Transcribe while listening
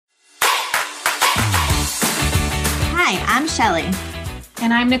Hi, I'm Shelly.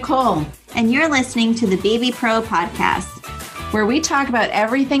 And I'm Nicole. And you're listening to the Baby Pro podcast, where we talk about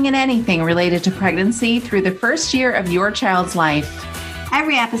everything and anything related to pregnancy through the first year of your child's life.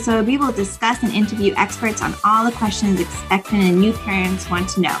 Every episode, we will discuss and interview experts on all the questions expectant and new parents want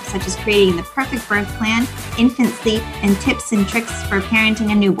to know, such as creating the perfect birth plan, infant sleep, and tips and tricks for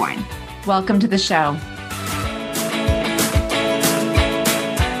parenting a newborn. Welcome to the show.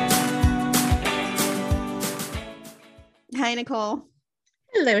 Hi, Nicole.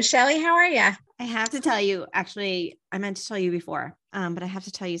 Hello, Shelly. How are you? I have to tell you, actually, I meant to tell you before, but I have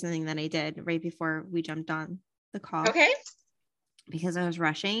to tell you something that I did right before we jumped on the call. Okay. Because I was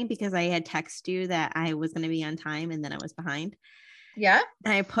rushing because I had texted you that I was going to be on time and then I was behind. Yeah.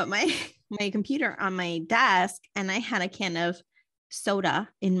 And I put my computer on my desk and I had a can of soda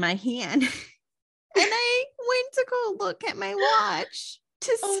in my hand. And I went to go look at my watch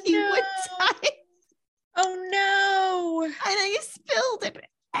to see what time. Oh, no. And I spilled it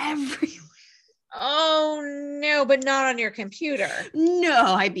everywhere. Oh, no, but not on your computer.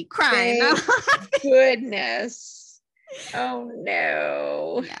 No, I'd be crying. Thank goodness. Oh,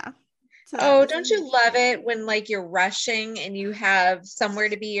 no. Yeah. So don't you love it when like you're rushing and you have somewhere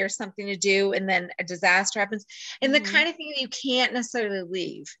to be or something to do and then a disaster happens and the kind of thing that you can't necessarily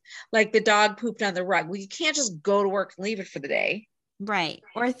leave, like the dog pooped on the rug. Well, you can't just go to work and leave it for the day. Right.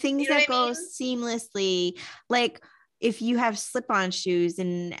 Or things that go seamlessly, like if you have slip-on shoes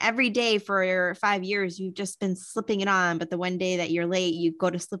and every day for 5 years, you've just been slipping it on. But the one day that you're late, you go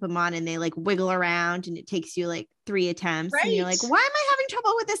to slip them on and they like wiggle around and it takes you like 3 attempts. Right. And you're like, why am I having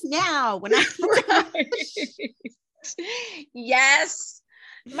trouble with this now? When Yes.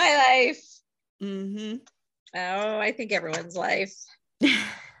 My life. Mm-hmm. Oh, I think everyone's life.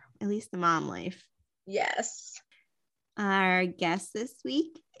 At least the mom life. Yes. Our guest this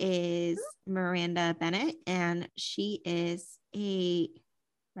week is Miranda Bennett, and she is a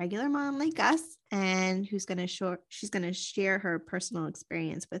regular mom like us, and she's going to share her personal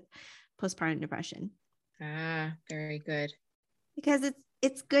experience with postpartum depression. Ah, very good. Because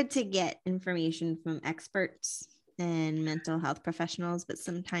it's good to get information from experts and mental health professionals, but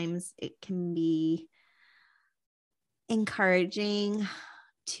sometimes it can be encouraging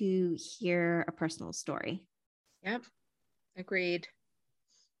to hear a personal story. Yep. Agreed.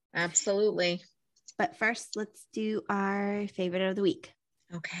 Absolutely. But first, let's do our favorite of the week.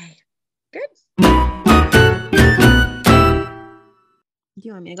 Okay. Good. Do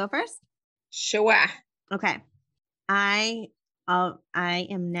you want me to go first? Sure. Okay. I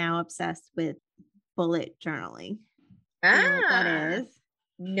am now obsessed with bullet journaling. Ah. You know what that is?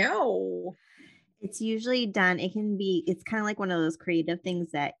 No. It's usually done. It's kind of like one of those creative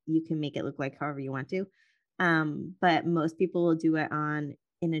things that you can make it look like however you want to. But most people will do it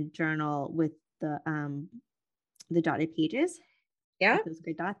in a journal with the dotted pages. Yeah. Those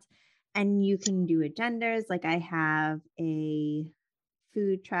gray dots. And you can do agendas. Like I have a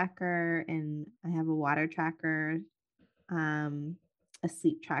food tracker and I have a water tracker, a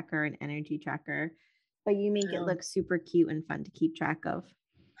sleep tracker, an energy tracker, but you make it look super cute and fun to keep track of.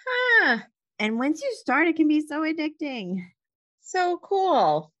 Huh. And once you start, it can be so addicting. So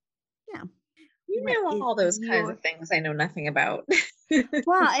cool. Yeah. You know all those kinds of things I know nothing about.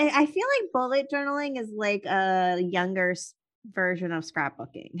 Well, I feel like bullet journaling is like a younger version of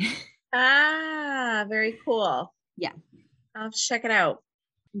scrapbooking. Ah, very cool. Yeah. I'll check it out.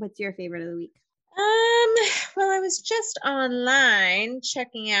 What's your favorite of the week? Well, I was just online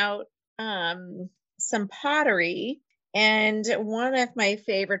checking out some pottery, and one of my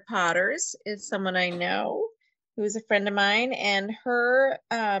favorite potters is someone I know who's a friend of mine, and her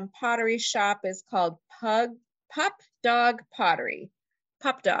pottery shop is called Pup Dog Pottery.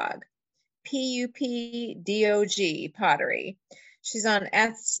 Pup Dog. PUPDOG Pottery. She's on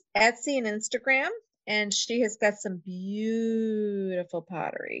Etsy and Instagram, and she has got some beautiful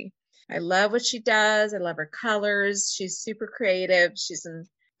pottery. I love what she does. I love her colors. She's super creative. She's an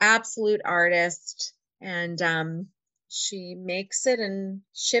absolute artist, and she makes it and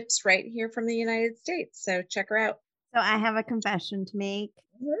ships right here from the United States. So check her out. So I have a confession to make.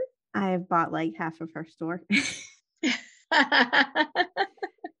 Mm-hmm. I've bought like half of her store.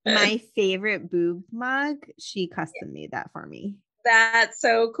 My favorite boob mug, she custom made that for me. That's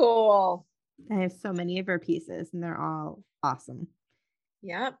so cool. I have so many of her pieces and they're all awesome.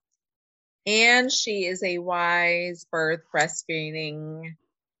 Yep. And she is a wise birth, breastfeeding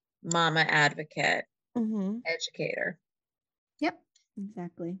mama advocate, educator. Yep,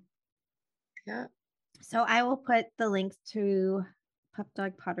 exactly. Yeah. So I will put the links to Pup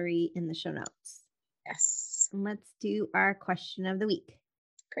Dog Pottery in the show notes. Yes. And let's do our question of the week.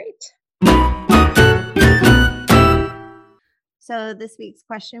 Great. So this week's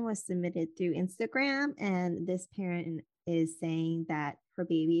question was submitted through Instagram, and this parent is saying that her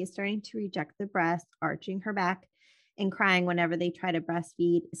baby is starting to reject the breast, arching her back and crying whenever they try to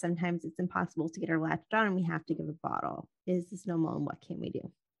breastfeed. Sometimes it's impossible to get her latched on and we have to give a bottle. Is this normal and what can we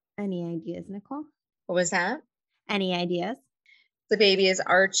do? Any ideas, Nicole? What was that? Any ideas? The baby is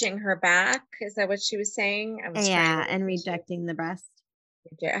arching her back. Is that what she was saying? And rejecting the breast.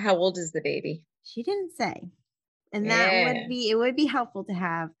 How old is the baby? She didn't say. And it would be helpful to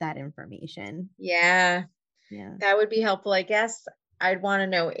have that information. Yeah. Yeah. That would be helpful. I guess I'd want to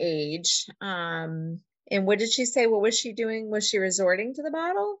know age. And what did she say? What was she doing? Was she resorting to the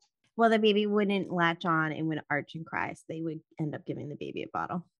bottle? Well, the baby wouldn't latch on and would arch and cry. So they would end up giving the baby a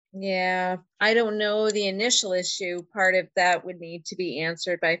bottle. Yeah. I don't know the initial issue. Part of that would need to be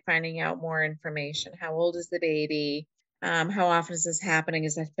answered by finding out more information. How old is the baby? How often is this happening?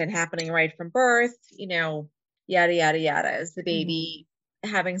 Has that been happening right from birth? Yada, yada, yada. Is the baby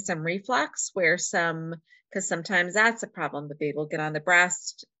having some reflux because sometimes that's a problem. The baby will get on the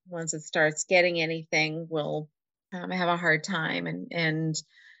breast. Once it starts getting anything, will have a hard time and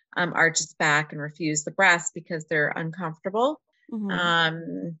arch its back and refuse the breast because they're uncomfortable.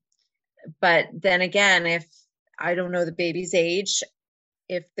 But then again, if I don't know the baby's age,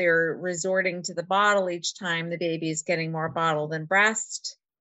 if they're resorting to the bottle each time, the baby is getting more bottle than breast,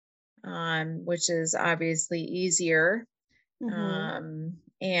 which is obviously easier.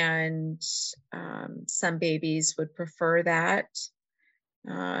 And some babies would prefer that.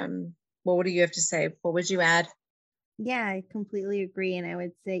 What do you have to say? What would you add? Yeah, I completely agree. And I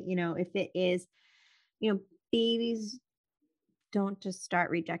would say, if it is, babies don't just start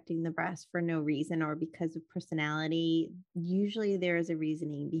rejecting the breast for no reason or because of personality. Usually there is a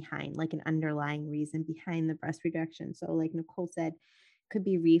reasoning behind, like an underlying reason behind the breast rejection. So like Nicole said, could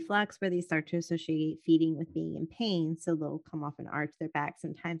be reflux where they start to associate feeding with being in pain. So they'll come off and arch their back.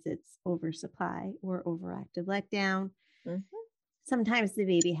 Sometimes it's oversupply or overactive letdown. Sometimes the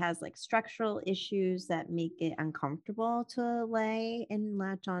baby has like structural issues that make it uncomfortable to lay and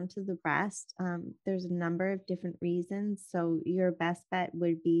latch onto the breast. There's a number of different reasons. So your best bet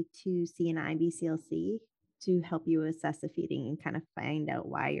would be to see an IBCLC to help you assess the feeding and kind of find out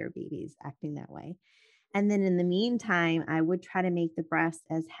why your baby is acting that way. And then in the meantime, I would try to make the breast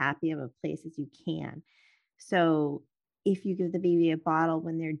as happy of a place as you can. So if you give the baby a bottle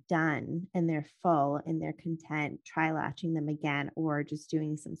when they're done and they're full and they're content, try latching them again or just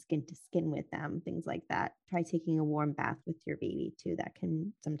doing some skin to skin with them, things like that. Try taking a warm bath with your baby too. That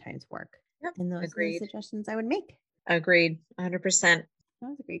can sometimes work. Yep, and those are the suggestions I would make. Agreed. 100%. That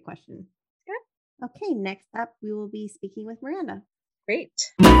was a great question. Yeah. Okay, next up, we will be speaking with Miranda. Great.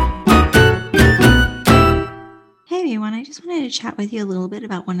 Hey everyone, I just wanted to chat with you a little bit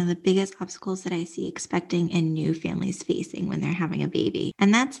about one of the biggest obstacles that I see expecting and new families facing when they're having a baby,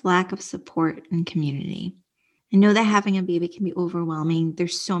 and that's lack of support and community. I know that having a baby can be overwhelming.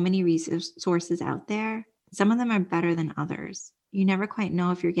 There's so many resources out there. Some of them are better than others. You never quite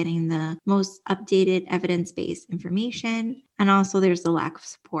know if you're getting the most updated evidence-based information, and also there's the lack of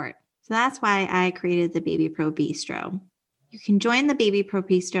support. So that's why I created the Baby Pro Bistro. You can join the Baby Pro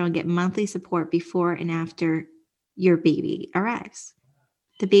Bistro and get monthly support before and after your baby arrives.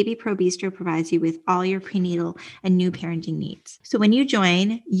 The Baby Pro Bistro provides you with all your prenatal and new parenting needs. So when you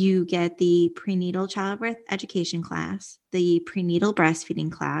join, you get the prenatal childbirth education class, the prenatal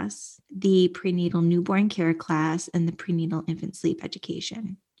breastfeeding class, the prenatal newborn care class, and the prenatal infant sleep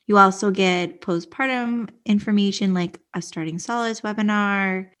education. You also get postpartum information like a starting solids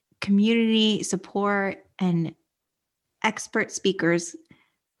webinar, community support, and expert speakers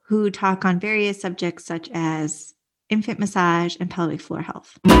who talk on various subjects such as infant massage and pelvic floor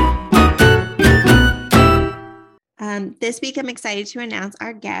health. This week, I'm excited to announce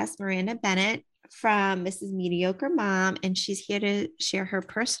our guest, Miranda Bennett from Mrs. Mediocre Mom, and she's here to share her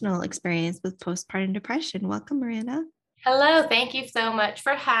personal experience with postpartum depression. Welcome, Miranda. Hello. Thank you so much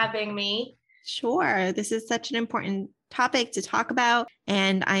for having me. Sure. This is such an important topic to talk about,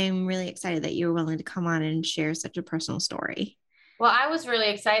 and I am really excited that you're willing to come on and share such a personal story. Well, I was really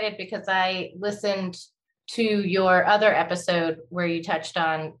excited because I listened to your other episode where you touched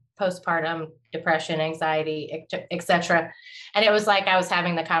on postpartum depression, anxiety, etc. And it was like I was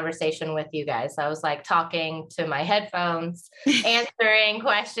having the conversation with you guys. I was like talking to my headphones, answering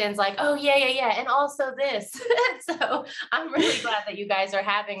questions like, oh, yeah. And also this. So I'm really glad that you guys are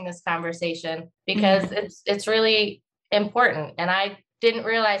having this conversation because it's really important. And I didn't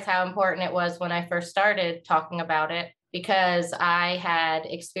realize how important it was when I first started talking about it, because I had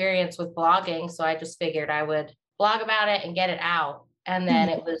experience with blogging. So I just figured I would blog about it and get it out. And then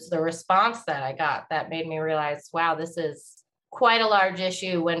it was the response that I got that made me realize, wow, this is quite a large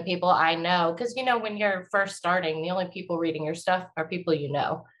issue when people I know, because, you know, when you're first starting, the only people reading your stuff are people you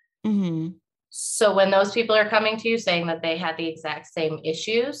know. Mm-hmm. So when those people are coming to you saying that they had the exact same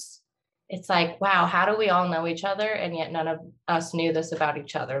issues, it's like, wow, how do we all know each other? And yet none of us knew this about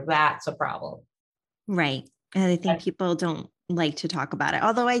each other. That's a problem. Right. And I think people don't like to talk about it.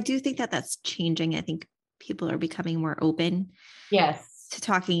 Although I do think that that's changing. I think people are becoming more open Yes. to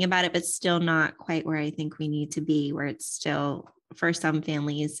talking about it, but still not quite where I think we need to be, where it's still for some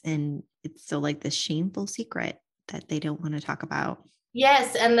families and it's still like this shameful secret that they don't want to talk about.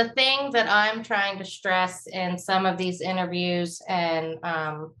 Yes. And the thing that I'm trying to stress in some of these interviews and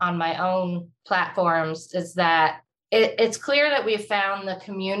on my own platforms is that it's clear that we've found the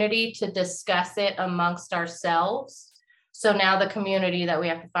community to discuss it amongst ourselves. So now the community that we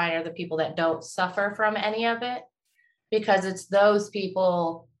have to find are the people that don't suffer from any of it, because it's those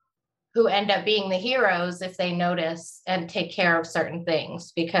people who end up being the heroes if they notice and take care of certain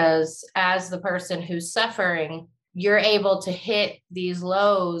things. Because as the person who's suffering, you're able to hit these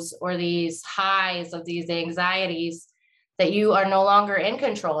lows or these highs of these anxieties that you are no longer in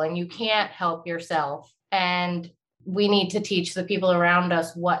control and you can't help yourself. And we need to teach the people around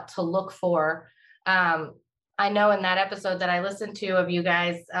us what to look for. I know in that episode that I listened to of you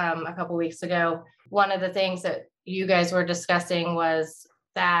guys a couple weeks ago, one of the things that you guys were discussing was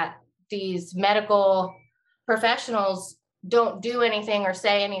that these medical professionals don't do anything or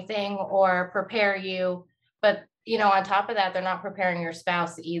say anything or prepare you. But, you know, on top of that, they're not preparing your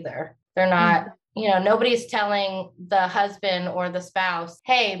spouse either. They're not, you know, nobody's telling the husband or the spouse,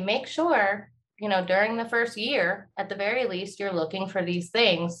 hey, make sure, you know, during the first year, at the very least, you're looking for these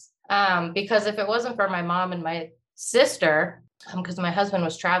things. Because if it wasn't for my mom and my sister, because my husband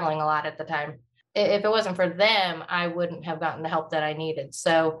was traveling a lot at the time, if it wasn't for them, I wouldn't have gotten the help that I needed.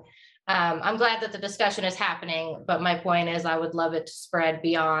 So I'm glad that the discussion is happening. But my point is, I would love it to spread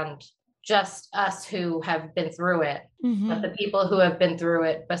beyond just us who have been through it, but the people who have been through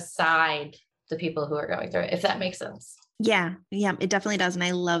it beside the people who are going through it, if that makes sense. Yeah, it definitely does. And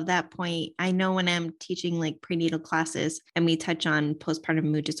I love that point. I know when I'm teaching like prenatal classes and we touch on postpartum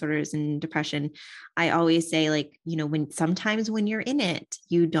mood disorders and depression, I always say, like, you know, sometimes when you're in it,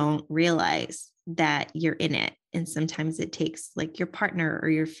 you don't realize that you're in it. And sometimes it takes like your partner or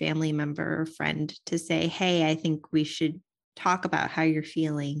your family member or friend to say, hey, I think we should talk about how you're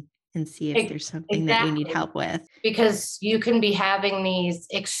feeling and see if there's something that you need help with. Because you can be having these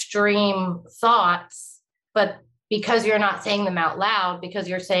extreme thoughts, but because you're not saying them out loud, because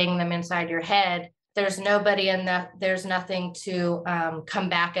you're saying them inside your head, there's nobody in that, there's nothing to come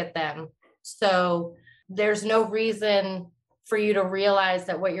back at them. So there's no reason for you to realize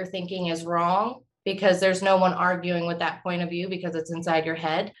that what you're thinking is wrong, because there's no one arguing with that point of view because it's inside your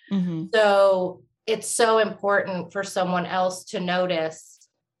head. So it's so important for someone else to notice,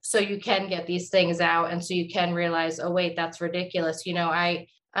 so you can get these things out. And so you can realize, oh, wait, that's ridiculous. You know,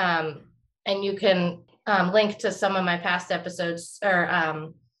 and you can link to some of my past episodes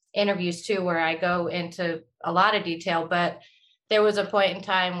or interviews too, where I go into a lot of detail, but there was a point in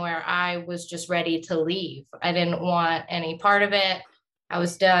time where I was just ready to leave. I didn't want any part of it. I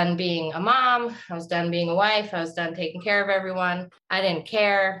was done being a mom. I was done being a wife. I was done taking care of everyone. I didn't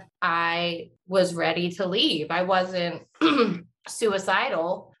care. I was ready to leave. I wasn't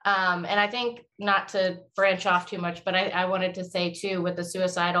suicidal. And I think, not to branch off too much, but I wanted to say too, with the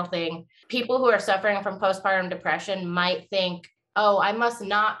suicidal thing, people who are suffering from postpartum depression might think, oh, I must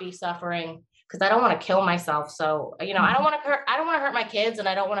not be suffering because I don't want to kill myself. So, you know, I don't want to hurt my kids and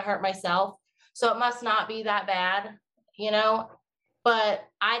I don't want to hurt myself. So it must not be that bad, you know, but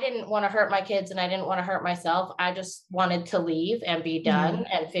I didn't want to hurt my kids and I didn't want to hurt myself. I just wanted to leave and be done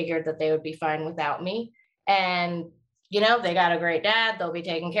and figured that they would be fine without me. And you know, they got a great dad, they'll be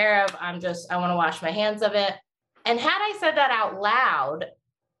taken care of. I want to wash my hands of it. And had I said that out loud,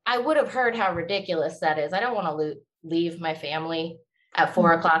 I would have heard how ridiculous that is. I don't want to leave my family at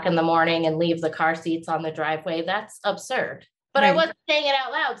 4:00 in the morning and leave the car seats on the driveway. That's absurd. But I wasn't saying it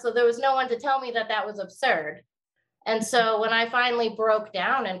out loud. So there was no one to tell me that that was absurd. And so when I finally broke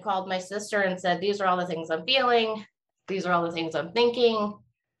down and called my sister and said, these are all the things I'm feeling, these are all the things I'm thinking,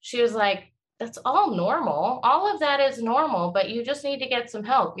 she was like, that's all normal. All of that is normal, but you just need to get some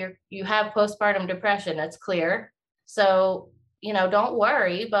help. You have postpartum depression. It's clear. So, you know, don't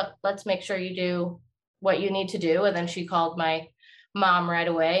worry, but let's make sure you do what you need to do. And then she called my mom right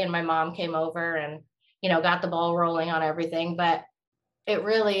away, and my mom came over and, you know, got the ball rolling on everything. But it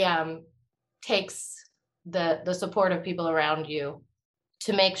really takes the support of people around you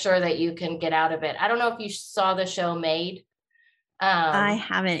to make sure that you can get out of it. I don't know if you saw the show Made. I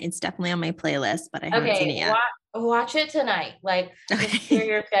haven't. It's definitely on my playlist, but I haven't seen it yet. Watch it tonight. Like, just Okay. clear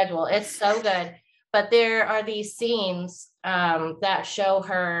your schedule. It's so good. But there are these scenes that show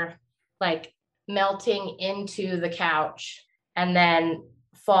her like melting into the couch and then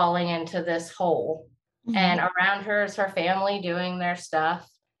falling into this hole. Mhm. And around her is her family doing their stuff.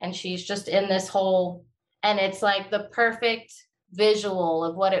 And she's just in this hole. And it's like the perfect visual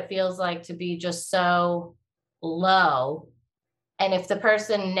of what it feels like to be just so low. And if the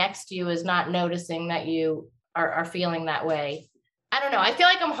person next to you is not noticing that you are feeling that way, I don't know. I feel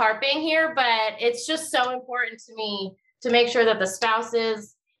like I'm harping here, but it's just so important to me to make sure that the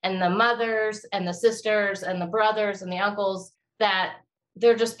spouses and the mothers and the sisters and the brothers and the uncles, that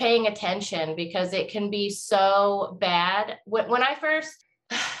they're just paying attention, because it can be so bad. When I first,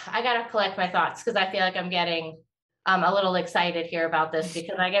 I got to collect my thoughts because I feel like I'm getting a little excited here about this,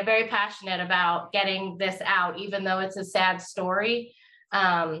 because I get very passionate about getting this out, even though it's a sad story.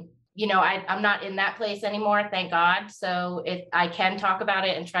 You know, I'm not in that place anymore, thank God. So I can talk about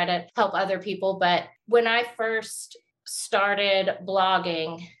it and try to help other people. But when I first started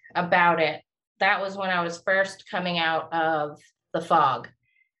blogging about it, that was when I was first coming out of the fog.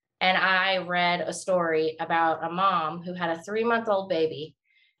 And I read a story about a mom who had a 3-month-old baby,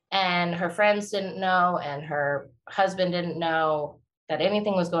 and her friends didn't know, and her husband didn't know that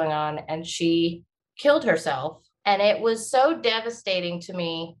anything was going on, and she killed herself. And it was so devastating to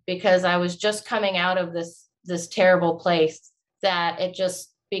me, because I was just coming out of this terrible place, that it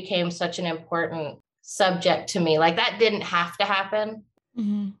just became such an important subject to me. Like, that didn't have to happen.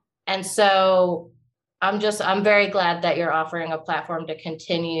 Mm-hmm. And so I'm very glad that you're offering a platform to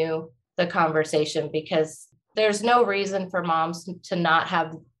continue the conversation, because there's no reason for moms to not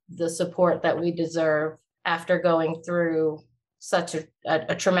have the support that we deserve after going through such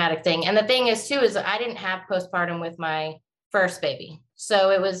a traumatic thing. And the thing is too, is I didn't have postpartum with my first baby.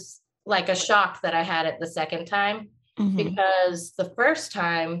 So it was like a shock that I had it the second time, Mm-hmm. because the first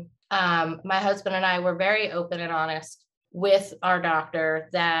time, my husband and I were very open and honest with our doctor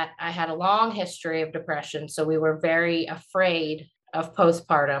that I had a long history of depression. So we were very afraid of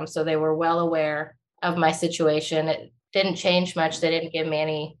postpartum. So they were well aware of my situation. It didn't change much. They didn't give me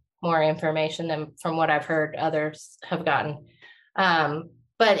any more information than from what I've heard others have gotten.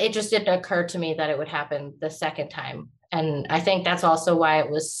 But it just didn't occur to me that it would happen the second time. And I think that's also why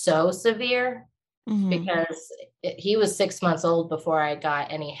it was so severe, Mm-hmm. because he was 6 months old before I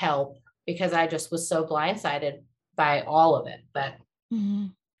got any help, because I just was so blindsided by all of it. But Mm-hmm.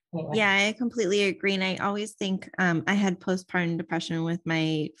 anyway. Yeah, I completely agree. And I always think I had postpartum depression with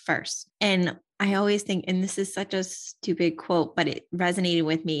my first. And I always think, and this is such a stupid quote, but it resonated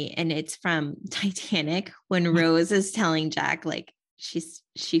with me. And it's from Titanic, when Rose is telling Jack, like,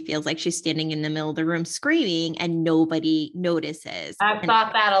 she feels like she's standing in the middle of the room screaming and nobody notices. I've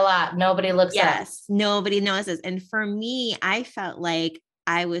thought that a lot. Nobody looks at. Yes, nobody notices. And for me, I felt like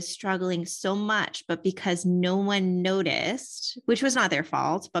I was struggling so much, but because no one noticed, which was not their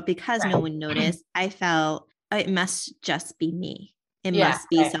fault, but because no one noticed, I felt it must just be me. It must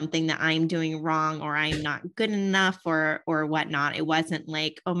be something that I'm doing wrong, or I'm not good enough, or whatnot. It wasn't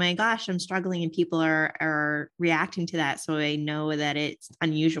like, oh my gosh, I'm struggling and people are reacting to that. So I know that it's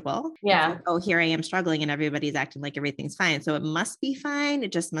unusual. Yeah. It's like, oh, here I am struggling and everybody's acting like everything's fine. So it must be fine.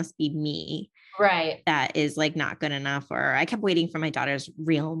 It just must be me. Right. That is like not good enough. Or I kept waiting for my daughter's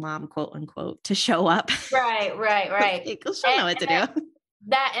real mom, quote unquote, to show up. Right. Like, she'll know what to do.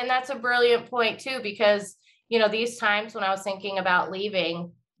 That's a brilliant point too, because you know, these times when I was thinking about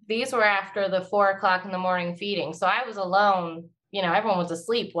leaving, these were after the 4:00 in the morning feeding. So I was alone, you know, everyone was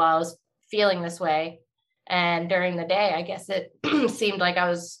asleep while I was feeling this way. And during the day, I guess it seemed like I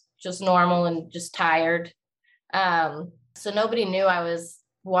was just normal and just tired. So nobody knew I was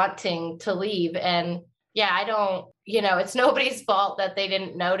wanting to leave. And yeah, I don't, you know, it's nobody's fault that they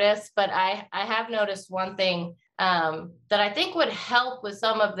didn't notice, but I have noticed one thing that I think would help with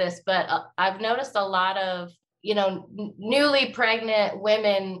some of this, but I've noticed a lot of, you know, newly pregnant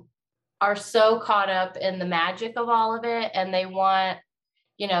women are so caught up in the magic of all of it. And they want,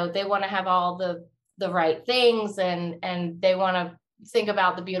 you know, they want to have all the right things, and they want to think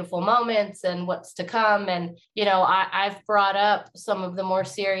about the beautiful moments and what's to come. And, you know, I've brought up some of the more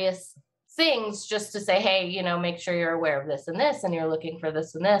serious things just to say, hey, you know, make sure you're aware of this and this, and you're looking for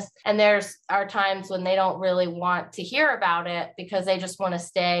this and this. And there's are times when they don't really want to hear about it because they just want to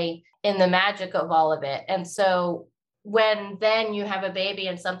stay in the magic of all of it. And so when then you have a baby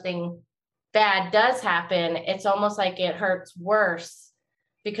and something bad does happen, it's almost like it hurts worse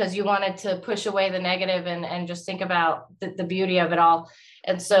because you wanted to push away the negative and just think about the beauty of it all.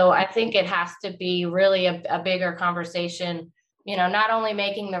 And so I think it has to be really a bigger conversation not only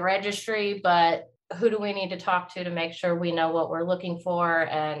making the registry, but who do we need to talk to make sure we know what we're looking for?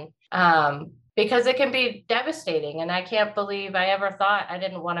 And because it can be devastating. And I can't believe I ever thought I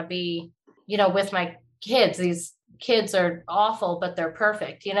didn't want to be, with my kids. These kids are awful, but they're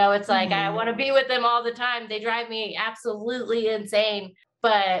perfect. It's like, I want to be with them all the time. They drive me absolutely insane,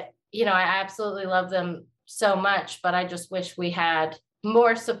 but I absolutely love them so much, but I just wish we had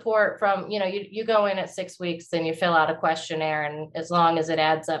more support from, you go in at 6 weeks and you fill out a questionnaire, and as long as it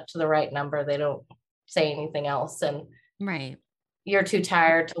adds up to the right number, they don't say anything else. And right. You're too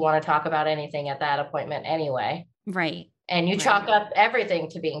tired to want to talk about anything at that appointment anyway. Right. And you chalk up everything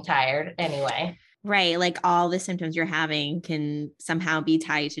to being tired anyway. Right. Like all the symptoms you're having can somehow be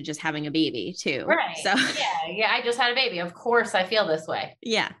tied to just having a baby too. Right. So yeah. I just had a baby. Of course I feel this way.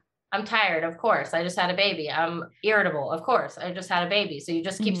 Yeah. I'm tired. Of course. I just had a baby. I'm irritable. Of course. I just had a baby. So you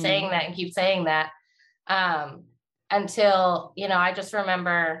just keep saying that and keep saying that. Until, I just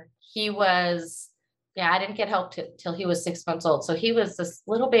remember I didn't get help till he was 6 months old. So he was this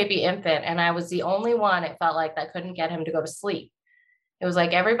little baby infant, and I was the only one, it felt like, that couldn't get him to go to sleep. It was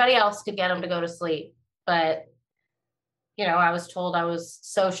like everybody else could get him to go to sleep. But, I was told I was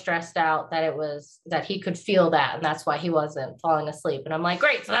so stressed out that he could feel that. And that's why he wasn't falling asleep. And I'm like,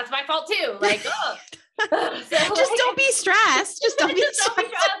 great. So that's my fault too. Like, oh. Just don't be stressed. Just don't be stressed.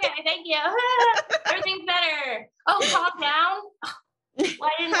 Okay, thank you. Everything's better. Oh, calm down.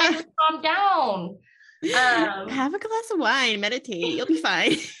 Why didn't I just calm down? Have a glass of wine, meditate. You'll be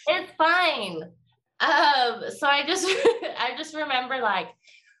fine. It's fine. So I just remember like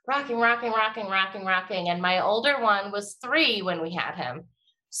rocking. And my older one was 3 when we had him.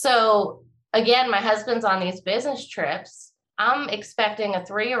 So again, my husband's on these business trips. I'm expecting a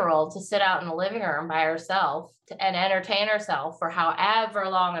 3-year-old to sit out in the living room by herself and entertain herself for however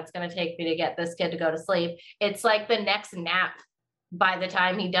long it's going to take me to get this kid to go to sleep. It's like the next nap by the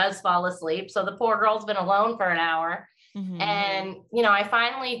time he does fall asleep. So the poor girl's been alone for an hour. And, I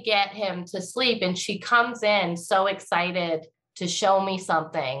finally get him to sleep, and she comes in so excited to show me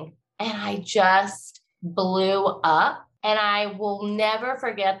something. And I just blew up, and I will never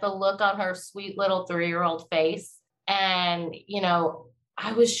forget the look on her sweet little 3-year-old face. And,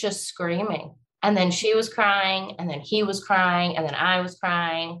 I was just screaming, and then she was crying, and then he was crying, and then I was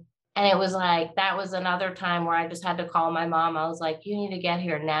crying. And it was like, that was another time where I just had to call my mom. I was like, you need to get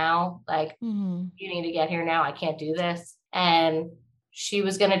here now. Like, you need to get here now. I can't do this. And she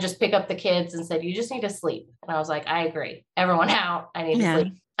was going to just pick up the kids and said, you just need to sleep. And I was like, I agree. Everyone out. I need to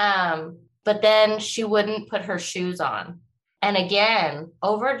sleep. But then she wouldn't put her shoes on. And again,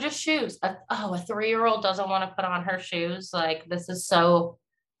 over just shoes. A 3-year-old doesn't want to put on her shoes. Like, this is so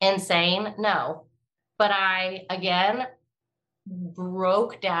insane. No. But I, again,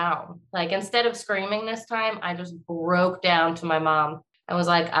 broke down. Like, instead of screaming this time, I just broke down to my mom and was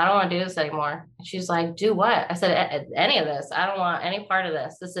like, I don't want to do this anymore. And she's like, do what? I said, any of this. I don't want any part of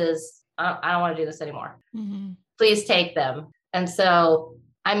this. I don't want to do this anymore. Please take them. And so,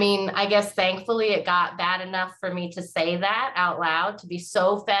 I guess thankfully it got bad enough for me to say that out loud, to be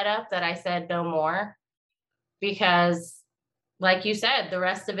so fed up that I said no more, because like you said, the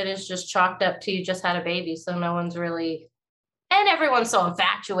rest of it is just chalked up to you just had a baby. So no one's really, and everyone's so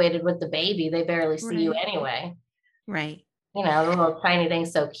infatuated with the baby, they barely see you anyway. Right. The little tiny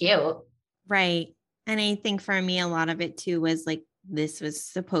thing's so cute. Right. And I think for me, a lot of it too was like, this was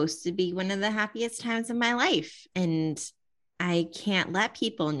supposed to be one of the happiest times of my life. And I can't let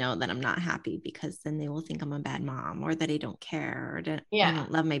people know that I'm not happy, because then they will think I'm a bad mom, or that I don't care, or that I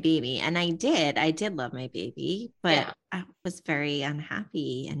don't love my baby. And I did love my baby, but I was very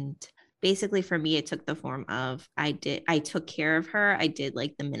unhappy. And basically for me, it took the form of, I took care of her. I did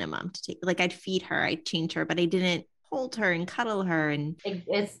like the minimum to take, like I'd feed her, I'd change her, but I didn't hold her and cuddle her. And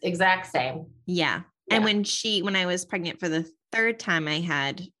it's exact same. Yeah. And when I was pregnant for the 3rd time, I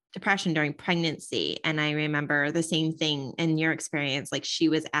had depression during pregnancy. And I remember the same thing in your experience. Like, she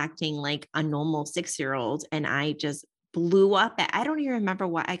was acting like a normal 6-year-old, and I just blew up I don't even remember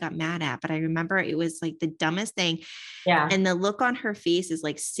what I got mad at, but I remember it was like the dumbest thing. Yeah. And the look on her face is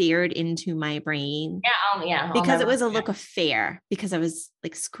like seared into my brain. Yeah. Because it was a look of fear, because I was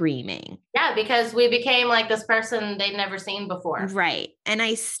like screaming. Yeah. Because we became like this person they'd never seen before. Right. And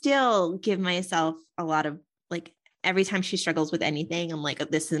I still give myself a lot of like, every time she struggles with anything, I'm like, oh,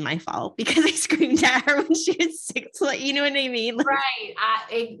 this is my fault, because I screamed at her when she was 6. Like, you know what I mean? Like, right.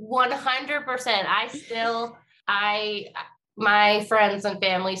 100%. My friends and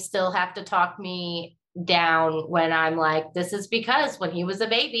family still have to talk me down when I'm like, this is because when he was a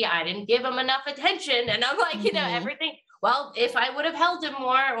baby, I didn't give him enough attention. And I'm like, everything. Well, if I would have held him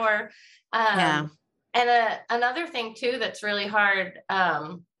more, or, Another thing too, that's really hard,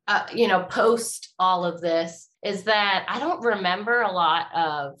 post all of this is that I don't remember a lot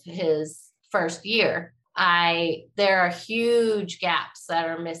of his first year. There are huge gaps that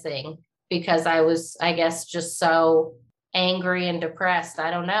are missing because I was, I guess, just so angry and depressed.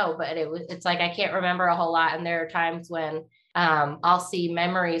 I don't know, but it's like, I can't remember a whole lot. And there are times when I'll see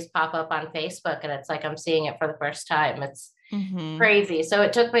memories pop up on Facebook and it's like, I'm seeing it for the first time. It's crazy. So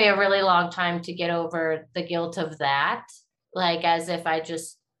it took me a really long time to get over the guilt of that. Like, as if I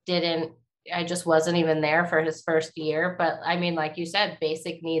just wasn't even there for his first year. But I mean, like you said,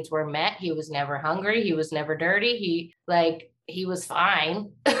 basic needs were met. He was never hungry. He was never dirty. He was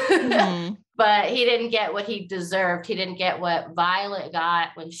fine, but he didn't get what he deserved. He didn't get what Violet got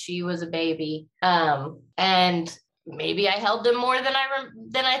when she was a baby. And maybe I held him more than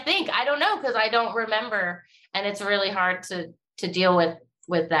I think. I don't know, because I don't remember. And it's really hard to deal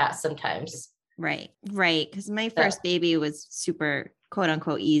with that sometimes. Right. Because my first baby was super quote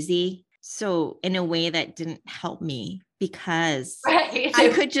unquote easy. So in a way that didn't help me, because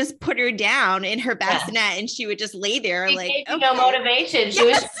I could just put her down in her bassinet and she would just lay there she like, gave you no motivation. She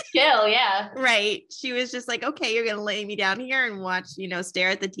was just chill. Yeah. Right. She was just like, okay, you're going to lay me down here and watch, stare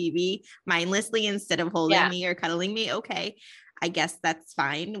at the TV mindlessly instead of holding me or cuddling me. Okay. I guess that's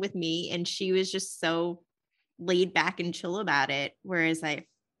fine with me. And she was just so laid back and chill about it. Whereas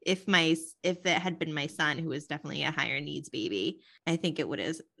if it had been my son, who was definitely a higher needs baby, I think it would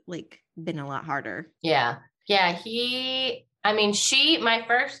have been a lot harder. Yeah. Yeah. My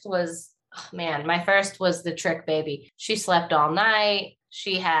first was the trick baby. She slept all night.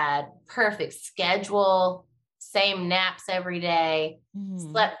 She had perfect schedule, same naps every day,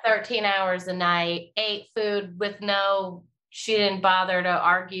 slept 13 hours a night, ate food she didn't bother to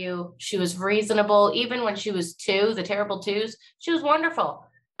argue. She was reasonable. Even when she was 2, the terrible 2s, she was wonderful.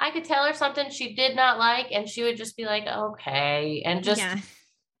 I could tell her something she did not like, and she would just be like, okay. And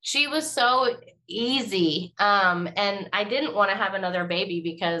she was so easy. And I didn't want to have another baby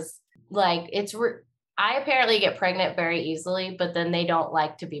because I apparently get pregnant very easily, but then they don't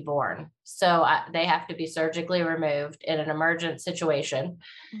like to be born. So they have to be surgically removed in an emergent situation.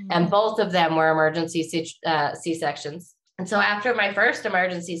 And both of them were emergency C-sections. And so after my first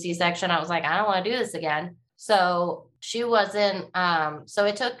emergency C-section, I was like, I don't want to do this again. So she wasn't, so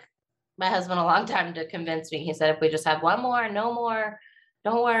it took my husband a long time to convince me. He said, if we just have one more, no more,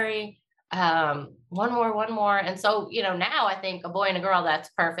 don't worry. One more. And so, now I think a boy and a girl, that's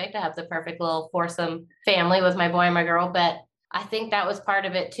perfect. I have the perfect little foursome family with my boy and my girl. But I think that was part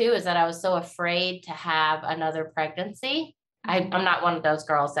of it too, is that I was so afraid to have another pregnancy. I'm not one of those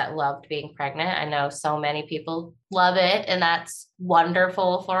girls that loved being pregnant. I know so many people love it, and that's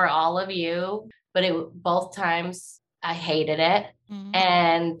wonderful for all of you. But both times I hated it.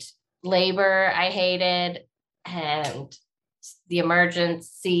 And labor I hated, and the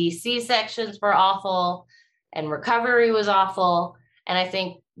emergency C-sections were awful, and recovery was awful. And I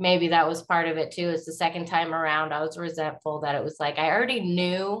think maybe that was part of it too, is the second time around, I was resentful that it was like, I already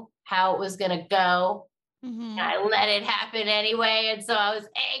knew how it was going to go. I let it happen anyway. And so I was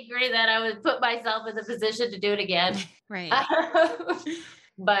angry that I would put myself in the position to do it again. Right.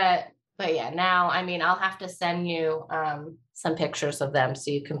 But yeah, now, I'll have to send you some pictures of them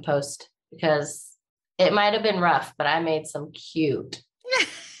so you can post, because it might have been rough, but I made some cute.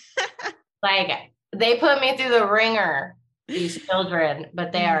 They put me through the ringer, these children,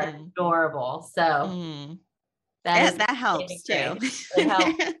 but they are adorable. So that helps too. It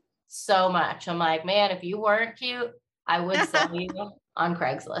helps so much. I'm like, man, if you weren't cute, I would sell you on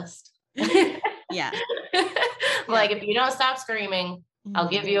Craigslist. Yeah. Like, if you don't stop screaming, I'll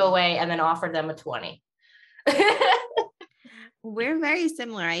give you away, and then offer them a 20. We're very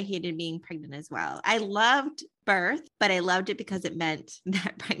similar. I hated being pregnant as well. I loved birth, but I loved it because it meant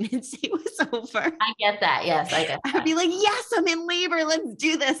that pregnancy was over. I get that. Yes, I get that. I'd be like, yes, I'm in labor. Let's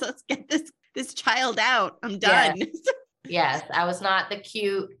do this. Let's get this child out. I'm done. Yes. I was not the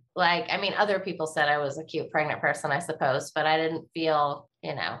cute, other people said I was a cute pregnant person, I suppose, but I didn't feel,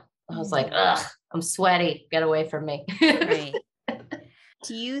 I was like, ugh, I'm sweaty. Get away from me. Right.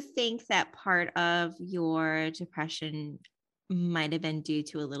 Do you think that part of your depression might have been due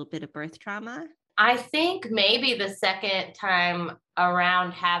to a little bit of birth trauma? I think maybe the second time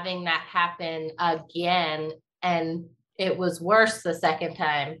around having that happen again, and it was worse the second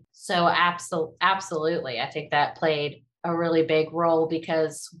time. So absolutely. I think that played a really big role,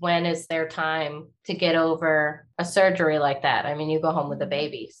 because when is their time to get over a surgery like that? I mean, you go home with a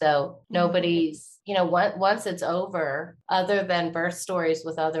baby, so nobody's, once it's over, other than birth stories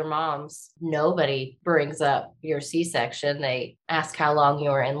with other moms, nobody brings up your C-section. They ask how long you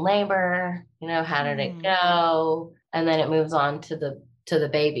were in labor, how did it go? And then it moves on to the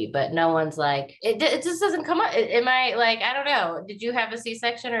baby, but no one's like, it just doesn't come up. Am I like, I don't know. Did you have a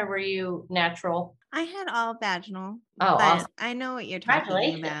C-section or were you natural? I had all vaginal. Oh, but awesome. I know what you're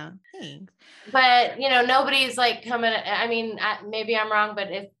talking about. Thanks. But, nobody's like coming. I mean, maybe I'm wrong, but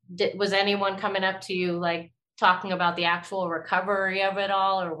was anyone coming up to you, like talking about the actual recovery of it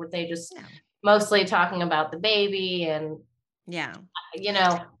all? Or were they just mostly talking about the baby? And, I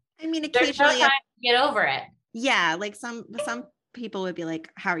mean, occasionally there's no time to get over it. Yeah. Like some people would be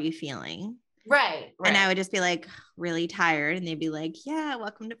like, how are you feeling? Right. And I would just be like, really tired. And they'd be like, yeah,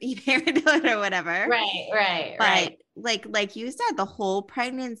 welcome to be parenthood or whatever. Right. But like you said, the whole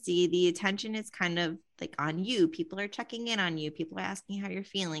pregnancy, the attention is kind of like on you. People are checking in on you. People are asking how you're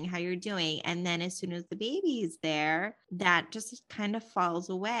feeling, how you're doing. And then as soon as the baby is there, that just kind of falls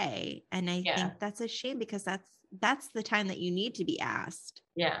away. And I think that's a shame, because that's the time that you need to be asked.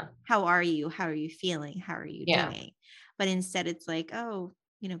 Yeah. How are you? How are you feeling? How are you doing? But instead it's like, oh,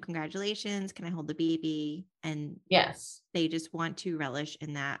 congratulations. Can I hold the baby? And yes, they just want to relish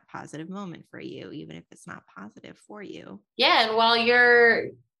in that positive moment for you, even if it's not positive for you. Yeah. And while you're,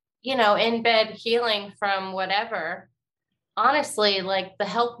 in bed healing from whatever, honestly, like the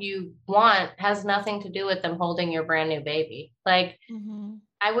help you want has nothing to do with them holding your brand new baby. Like,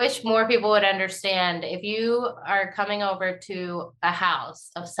 I wish more people would understand, if you are coming over to a house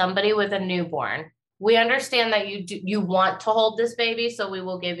of somebody with a newborn, we understand that you want to hold this baby, so we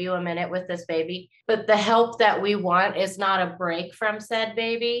will give you a minute with this baby. But the help that we want is not a break from said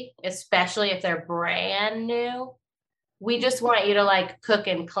baby, especially if they're brand new. We just want you to like cook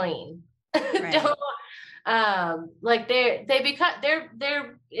and clean. Right. Like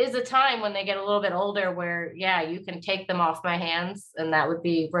there is a time when they get a little bit older where you can take them off my hands, and that would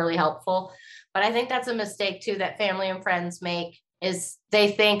be really helpful. But I think that's a mistake too that family and friends make, is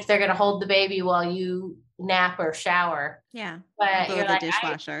they think they're going to hold the baby while you nap or shower. Yeah. But you're the like,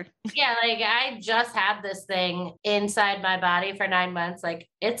 dishwasher. like I just had this thing inside my body for 9 months. Like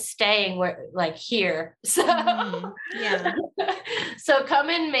it's staying here. So so come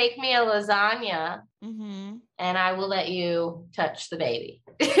and make me a lasagna and I will let you touch the baby.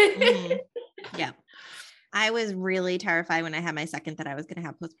 Yeah. I was really terrified when I had my second that I was going to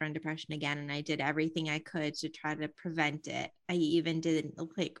have postpartum depression again. And I did everything I could to try to prevent it. I even did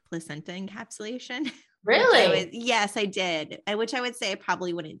like placenta encapsulation. Really? Yes, I did. Which I would say I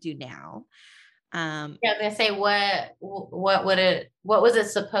probably wouldn't do now. I was going to say, what was it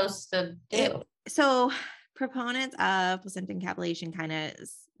supposed to do? So proponents of placenta encapsulation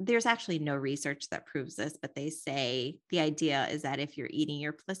there's actually no research that proves this, but they say the idea is that if you're eating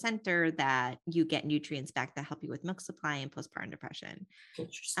your placenta, that you get nutrients back that help you with milk supply and postpartum depression.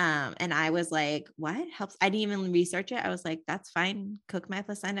 And I was like, what helps? I didn't even research it. I was like, that's fine. Cook my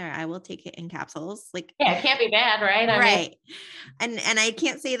placenta. I will take it in capsules. Like, it can't be bad, right? Right. And I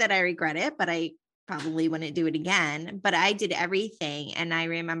can't say that I regret it, but I probably wouldn't do it again. But I did everything. And I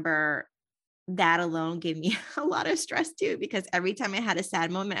remember that alone gave me a lot of stress too, because every time I had a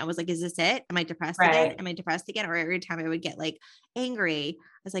sad moment, I was like, is this it? Am I depressed again? Am I depressed again? Or every time I would get like angry,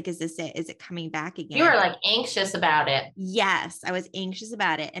 I was like, is this it? Is it coming back again? You were like anxious about it. Yes, I was anxious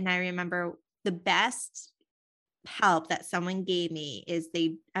about it. And I remember the best help that someone gave me is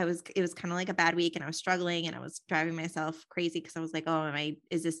it was kind of like a bad week and I was struggling and I was driving myself crazy because I was like, oh,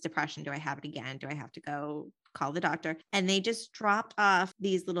 is this depression? Do I have it again? Do I have to go call the doctor? And they just dropped off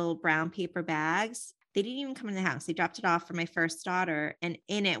these little brown paper bags. They didn't even come in the house. They dropped it off for my first daughter. And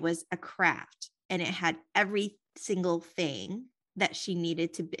in it was a craft and it had every single thing that she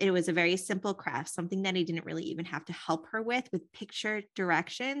needed to. It was a very simple craft, something that I didn't really even have to help her with picture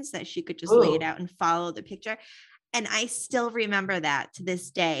directions that she could just lay it out and follow the picture. And I still remember that to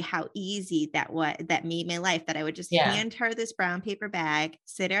this day, how easy that made my life, that I would just hand her this brown paper bag,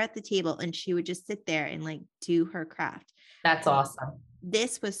 sit her at the table, and she would just sit there and like do her craft. That's awesome.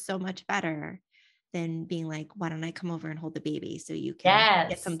 This was so much better than being like, why don't I come over and hold the baby so you can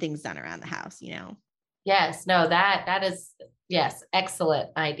get some things done around the house, Yes. No, that is, excellent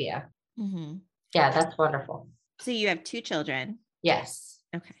idea. Mm-hmm. Yeah, that's wonderful. So you have 2 children. Yes.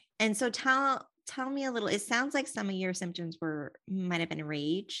 Okay. And so tell me a little, it sounds like some of your symptoms might've been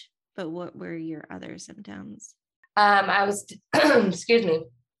rage, but what were your other symptoms? I was, excuse me.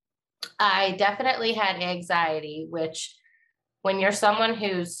 I definitely had anxiety, which when you're someone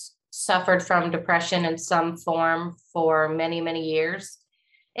who's suffered from depression in some form for many, many years,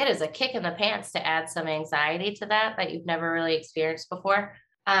 it is a kick in the pants to add some anxiety to that you've never really experienced before.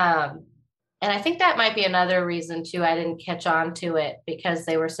 And I think that might be another reason too, I didn't catch on to it, because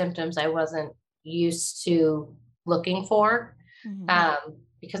they were symptoms I wasn't used to looking for.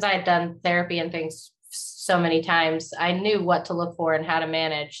 Because I had done therapy and things so many times, I knew what to look for and how to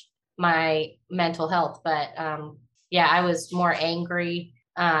manage my mental health. But yeah, I was more angry,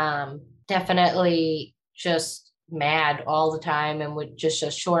 definitely just mad all the time, and would just a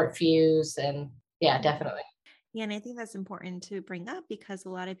short fuse. And yeah, definitely. Yeah. And I think that's important to bring up, because a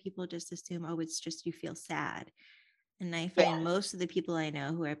lot of people just assume, oh, it's just you feel sad. And I find most of the people I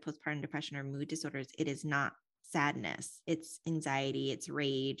know who have postpartum depression or mood disorders, it is not sadness. It's anxiety, it's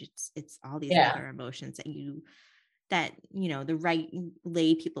rage, it's all these other emotions that the right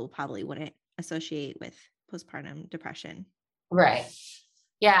lay people probably wouldn't associate with postpartum depression. Right.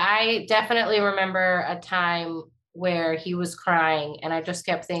 Yeah. I definitely remember a time where he was crying, and I just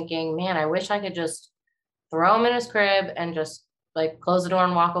kept thinking, man, I wish I could just throw him in his crib and just like close the door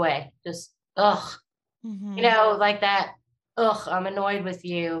and walk away. Just, like that, I'm annoyed with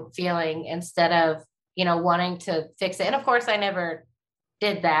you feeling, instead of, wanting to fix it. And of course I never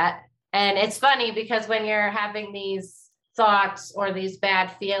did that. And it's funny, because when you're having these thoughts or these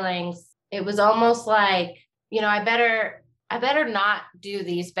bad feelings, it was almost like, I better not do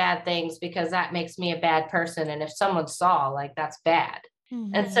these bad things, because that makes me a bad person. And if someone saw, like, that's bad.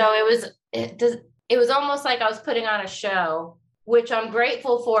 And so it was almost like I was putting on a show, which I'm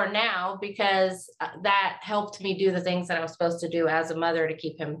grateful for now, because that helped me do the things that I was supposed to do as a mother to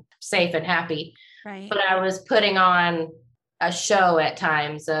keep him safe and happy. Right. But I was putting on a show at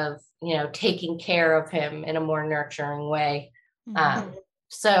times of, taking care of him in a more nurturing way.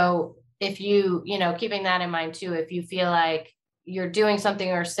 So if you, keeping that in mind too, if you feel like you're doing something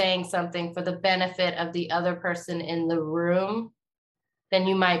or saying something for the benefit of the other person in the room, then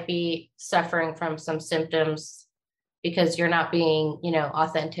you might be suffering from some symptoms, because you're not being,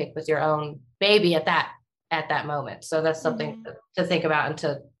 authentic with your own baby at that moment. So that's something to think about and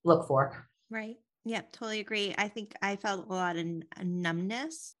to look for. Right. Yep. Totally agree. I think I felt a lot of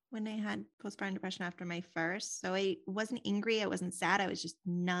numbness when I had postpartum depression after my first. So I wasn't angry. I wasn't sad. I was just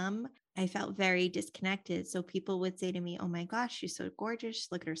numb. I felt very disconnected. So people would say to me, oh my gosh, she's so gorgeous.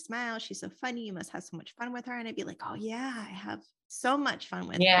 Look at her smile. She's so funny. You must have so much fun with her. And I'd be like, oh yeah, I have so much fun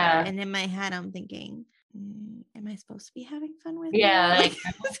with her. And in my head, I'm thinking, am I supposed to be having fun with her? Like,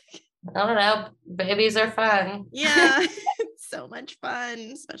 I don't know. Babies are fun. Yeah. So much fun,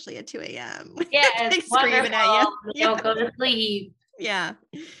 especially at 2 a.m. Yeah. It's screaming at you. Don't go to sleep. Yeah.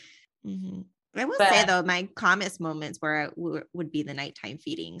 I will say though, my calmest moments would be the nighttime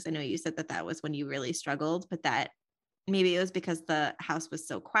feedings. I know you said that was when you really struggled, but that maybe it was because the house was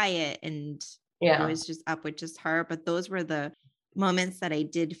so quiet and I was just up with just her. But those were the moments that I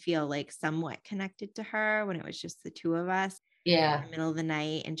did feel like somewhat connected to her, when it was just the two of us. Yeah. In the middle of the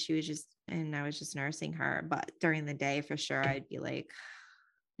night, and I was just nursing her. But during the day, for sure, I'd be like,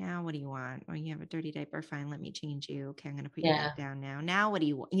 now what do you want? Oh, you have a dirty diaper. Fine. Let me change you. Okay. I'm going to put you back down now. Now what do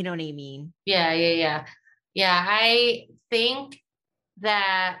you want? You know what I mean? Yeah. I think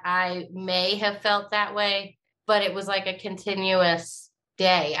that I may have felt that way, but it was like a continuous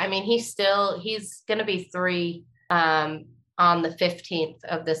day. I mean, he's going to be 3 on the 15th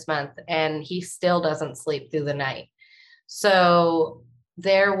of this month, and he still doesn't sleep through the night. So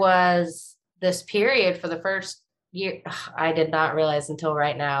there was this period for the first year. I did not realize until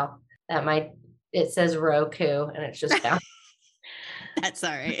right now that it says Roku, and it's just down. That's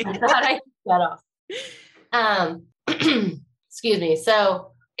all right. I thought I shut off. Excuse me.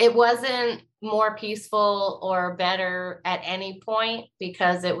 So it wasn't more peaceful or better at any point,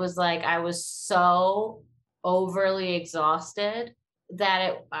 because it was like I was so overly exhausted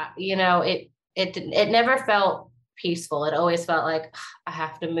that it never felt peaceful. It always felt like I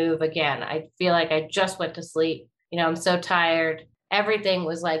have to move again. I feel like I just went to sleep. I'm so tired. Everything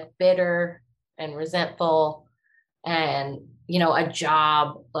was like bitter and resentful, and, a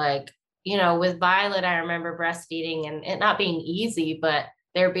job, like, with Violet, I remember breastfeeding and it not being easy, but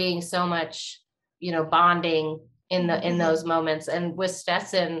there being so much, bonding in those moments. And with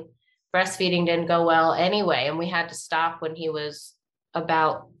Stetson, breastfeeding didn't go well anyway. And we had to stop when he was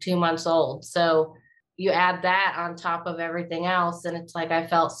about 2 months old. So you add that on top of everything else, and it's like I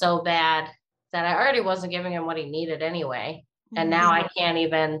felt so bad that I already wasn't giving him what he needed anyway. And now I can't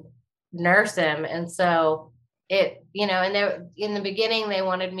even nurse him. And so and in the beginning, they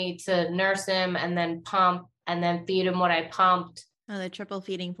wanted me to nurse him and then pump and then feed him what I pumped. Oh, the triple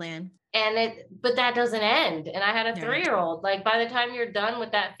feeding plan. But that doesn't end. And I had a Right. 3-year-old. Like by the time you're done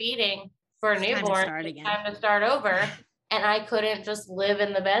with that feeding for a newborn, it's time to start over. And I couldn't just live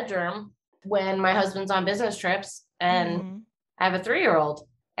in the bedroom when my husband's on business trips and I have a 3-year-old.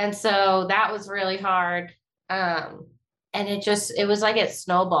 And so that was really hard. And it was like it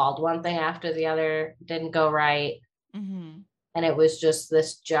snowballed. One thing after the other didn't go right. And it was just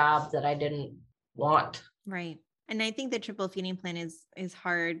this job that I didn't want. Right. And I think the triple feeding plan is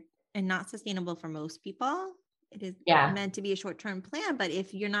hard and not sustainable for most people. It is meant to be a short-term plan, but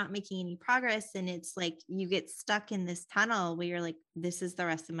if you're not making any progress, and it's like you get stuck in this tunnel where you're like, this is the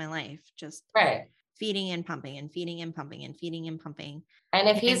rest of my life, just feeding and pumping and feeding and pumping and feeding and pumping. And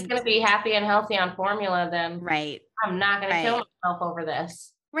if he's going to be happy and healthy on formula, then I'm not going to kill myself over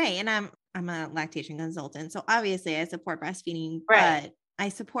this. Right. And I'm a lactation consultant. So obviously I support breastfeeding, but I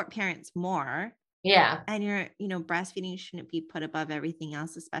support parents more. Yeah. And breastfeeding shouldn't be put above everything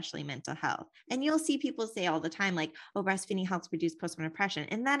else, especially mental health. And you'll see people say all the time, like, oh, breastfeeding helps reduce postpartum depression.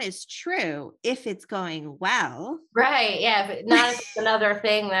 And that is true if it's going well. Right. Yeah. But not another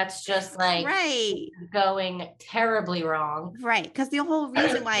thing that's just like going terribly wrong. Right. Because the whole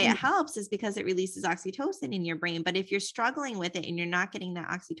reason why it helps is because it releases oxytocin in your brain. But if you're struggling with it and you're not getting that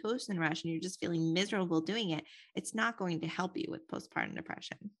oxytocin rush and you're just feeling miserable doing it, it's not going to help you with postpartum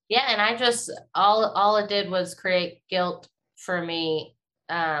depression. Yeah. And I just, all it did was create guilt for me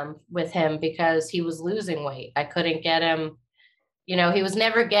with him because he was losing weight. I couldn't get him, he was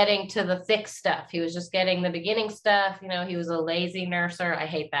never getting to the thick stuff. He was just getting the beginning stuff. He was a lazy nurser. I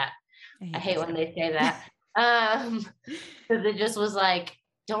hate that. I hate when they say that. Because it just was like,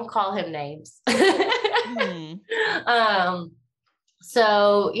 don't call him names.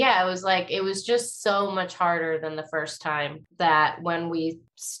 So yeah, it was just so much harder than the first time that when we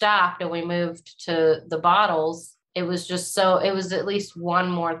stopped and we moved to the bottles, it was at least one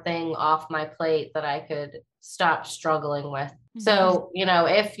more thing off my plate that I could stop struggling with. So,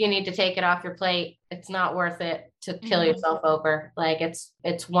 if you need to take it off your plate, it's not worth it to kill yourself over. Like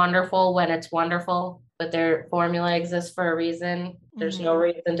it's wonderful when it's wonderful, but their formula exists for a reason. There's no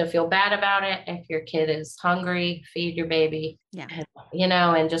reason to feel bad about it. If your kid is hungry, feed your baby,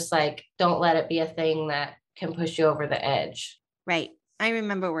 and just like, don't let it be a thing that can push you over the edge. Right. I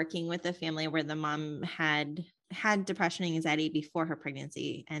remember working with a family where the mom had depression and anxiety before her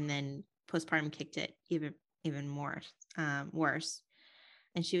pregnancy, and then postpartum kicked it even more worse.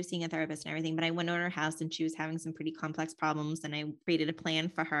 And she was seeing a therapist and everything, but I went over her house and she was having some pretty complex problems, and I created a plan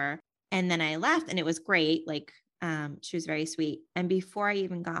for her. And then I left and it was great. Like, she was very sweet. And before I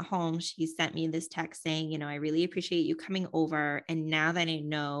even got home, she sent me this text saying, I really appreciate you coming over. And now that I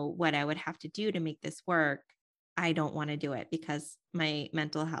know what I would have to do to make this work, I don't want to do it because my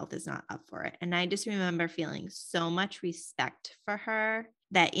mental health is not up for it. And I just remember feeling so much respect for her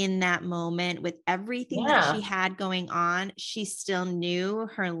that in that moment, with everything that she had going on, she still knew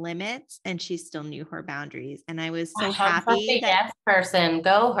her limits and she still knew her boundaries. And I was so happy that yes person,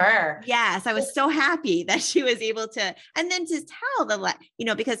 go her. Yes. I was so happy that she was able to, and then to tell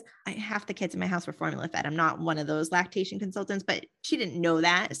because half the kids in my house were formula fed. I'm not one of those lactation consultants, but she didn't know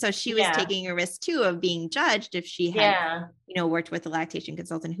that. So she was taking a risk too of being judged if she had, worked with a lactation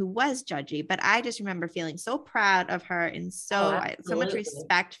consultant who was judgy. But I just remember feeling so proud of her and so much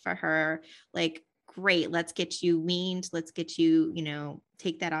respect for her. Like, great, let's get you weaned. Let's get you,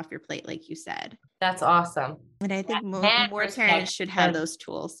 take that off your plate, like you said. That's awesome. And I think more parents should have those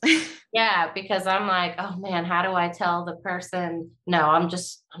tools. Yeah, because I'm like, oh man, how do I tell the person, no, I'm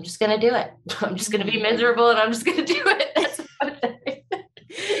just going to do it. I'm just going to be miserable and I'm just going to do it. That's right.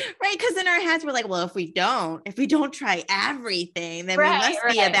 Because in our heads, we're like, well, if we don't try everything, then we must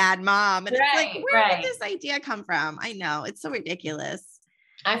be a bad mom. And it's like, where did this idea come from? I know, it's so ridiculous.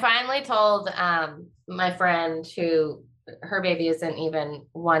 I finally told my friend who her baby isn't even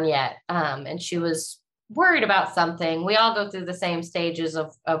 1 yet. And she was worried about something. We all go through the same stages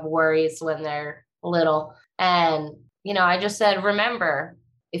of worries when they're little. And, I just said, remember,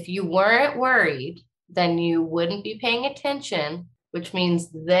 if you weren't worried, then you wouldn't be paying attention, which means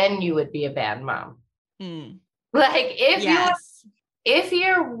then you would be a bad mom. Like if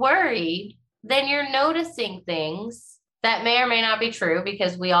you're worried, then you're noticing things that may or may not be true,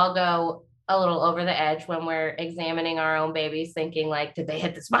 because we all go a little over the edge when we're examining our own babies, thinking like, did they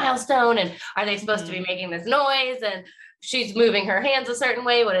hit this milestone? And are they supposed to be making this noise? And she's moving her hands a certain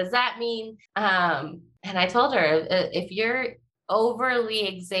way. What does that mean? And I told her, if you're overly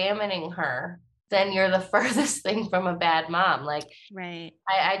examining her, then you're the furthest thing from a bad mom. Like, right.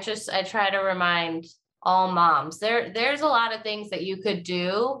 I try to remind all moms, there's a lot of things that you could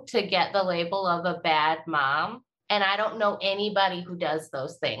do to get the label of a bad mom And I don't know anybody who does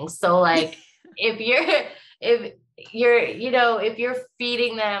those things. So like, if you're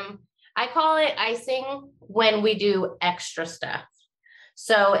feeding them, I call it icing when we do extra stuff.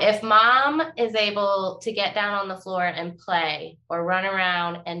 So if mom is able to get down on the floor and play or run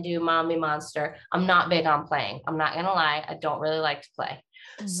around and do mommy monster, I'm not big on playing. I'm not going to lie. I don't really like to play.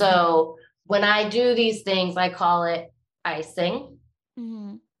 Mm-hmm. So when I do these things, I call it icing.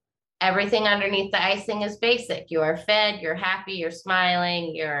 Mm-hmm. Everything underneath the icing is basic. You are fed, you're happy, you're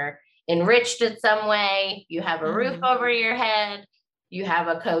smiling, you're enriched in some way. You have a roof over your head. You have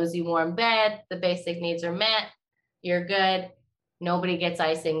a cozy, warm bed. The basic needs are met. You're good. Nobody gets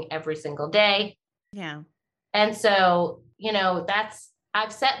icing every single day. Yeah. And so,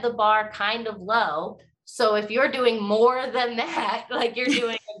 I've set the bar kind of low. So if you're doing more than that, like you're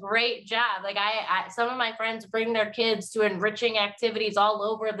doing a great job. Like some of my friends bring their kids to enriching activities all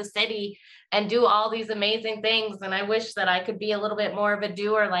over the city and do all these amazing things. And I wish that I could be a little bit more of a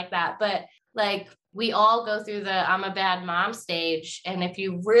doer like that. But like, we all go through the I'm a bad mom stage. And if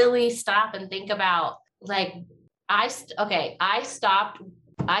you really stop and think about like, I stopped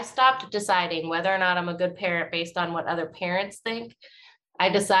deciding whether or not I'm a good parent based on what other parents think. I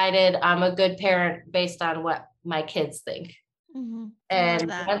decided I'm a good parent based on what my kids think. Mm-hmm.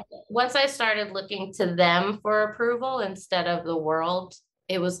 And once I started looking to them for approval instead of the world,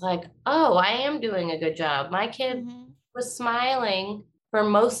 it was like, oh, I am doing a good job. My kid was smiling for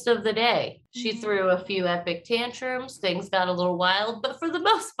most of the day. She threw a few epic tantrums. Things got a little wild, but for the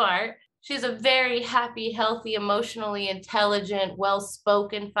most part, she's a very happy, healthy, emotionally intelligent,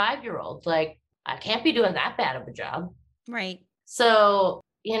 well-spoken 5-year-old. Like, I can't be doing that bad of a job. Right. So,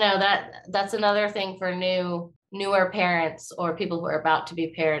 that's another thing for newer parents or people who are about to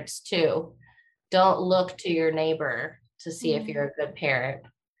be parents too. Don't look to your neighbor to see if you're a good parent.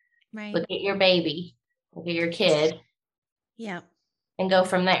 Right. Look at your baby, look at your kid. Yeah. And go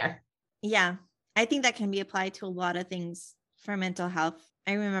from there. Yeah. I think that can be applied to a lot of things for mental health.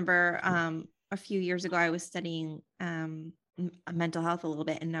 I remember a few years ago, I was studying mental health a little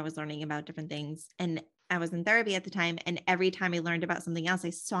bit, and I was learning about different things. And I was in therapy at the time. And every time I learned about something else, I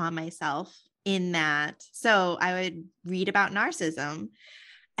saw myself in that. So I would read about narcissism.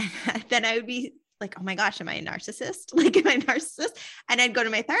 And then I would be like, oh my gosh, am I a narcissist? Like, am I a narcissist? And I'd go to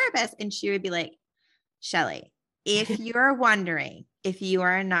my therapist and she would be like, Shelly, if you're wondering if you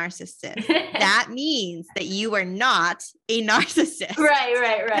are a narcissist, that means that you are not a narcissist.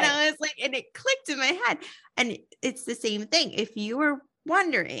 Right. And I was like, and it clicked in my head. And it's the same thing. If you were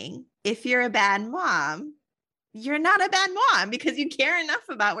wondering if you're a bad mom, you're not a bad mom because you care enough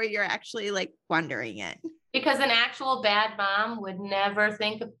about where you're actually like wondering it. Because an actual bad mom would never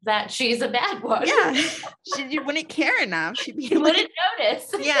think that she's a bad one. Yeah. She wouldn't care enough. She'd be wouldn't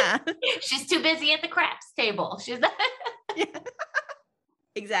notice. Yeah. She's too busy at the craps table. She's not. Yeah.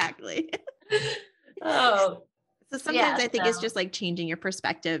 Exactly. Oh. So sometimes I think it's just like changing your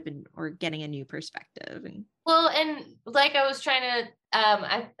perspective or getting a new perspective. And like I was trying to,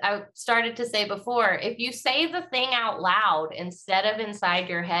 I started to say before, if you say the thing out loud instead of inside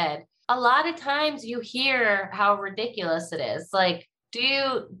your head, a lot of times you hear how ridiculous it is. Like,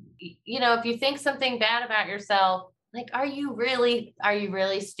 if you think something bad about yourself, like, are you really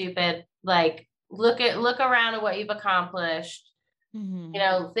stupid? Like, look around at what you've accomplished.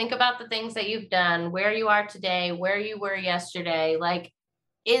 Mm-hmm. Think about the things that you've done, where you are today, where you were yesterday. Like,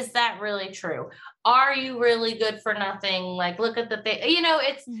 is that really true? Are you really good for nothing? Like, look at the thing,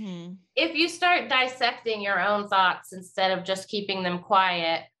 it's, if you start dissecting your own thoughts instead of just keeping them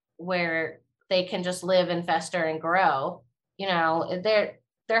quiet, where they can just live and fester and grow, there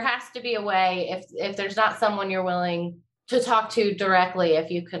has to be a way, if there's not someone you're willing to talk to directly,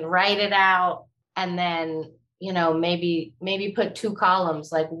 if you can write it out and then, maybe put 2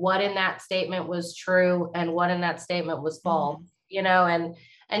 columns, like what in that statement was true and what in that statement was false, and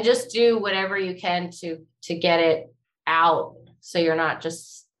just do whatever you can to get it out. So you're not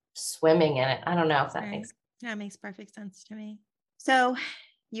just swimming in it. I don't know if that makes sense. That makes perfect sense to me. So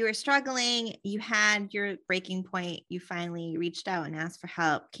you were struggling, you had your breaking point, you finally reached out and asked for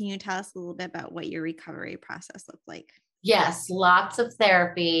help. Can you tell us a little bit about what your recovery process looked like? Yes, lots of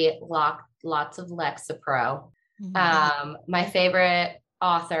therapy, lots of Lexapro. Mm-hmm. My favorite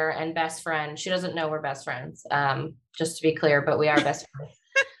author and best friend, she doesn't know we're best friends, just to be clear, but we are best friends.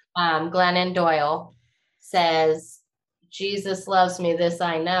 Glennon Doyle says, Jesus loves me, this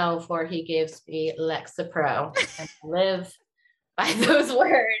I know, for he gives me Lexapro. And live by those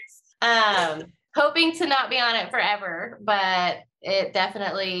words. Hoping to not be on it forever, but it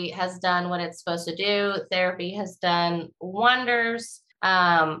definitely has done what it's supposed to do. Therapy has done wonders.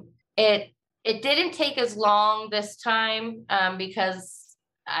 it didn't take as long this time because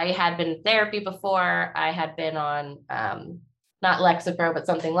I had been in therapy before. I had been on not Lexapro, but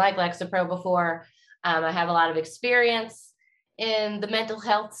something like Lexapro before. I have a lot of experience in the mental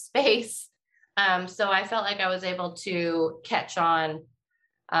health space. So I felt like I was able to catch on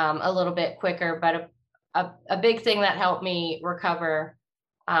a little bit quicker, but a big thing that helped me recover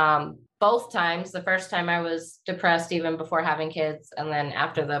both times, the first time I was depressed even before having kids, and then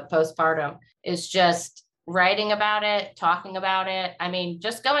after the postpartum, is just writing about it, talking about it. I mean,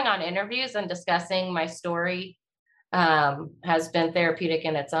 just going on interviews and discussing my story has been therapeutic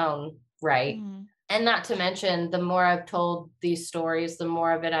in its own right. Mm-hmm. And not to mention, the more I've told these stories, the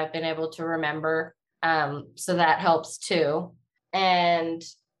more of it I've been able to remember. So that helps too. And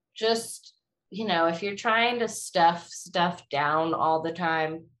just, you know, if you're trying to stuff stuff down all the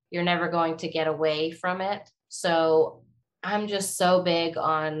time, you're never going to get away from it. So I'm just so big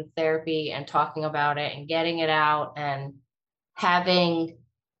on therapy and talking about it and getting it out and having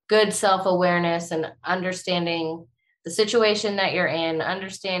good self-awareness and understanding the situation that you're in,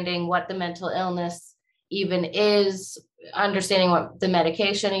 understanding what the mental illness even is, understanding what the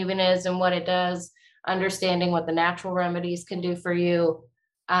medication even is and what it does, understanding what the natural remedies can do for you.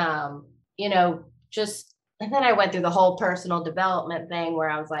 You know, just, and then I went through the whole personal development thing where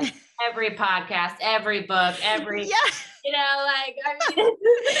I was like, every podcast, every book, every, you know, like, I mean,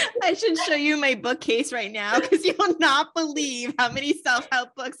 I should show you my bookcase right now because you will not believe how many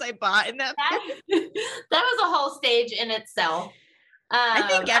self-help books I bought in that. That was a whole stage in itself. I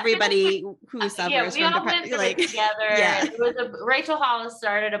think everybody who suffers we all from went depression, through like, it together. yeah. It was Rachel Hollis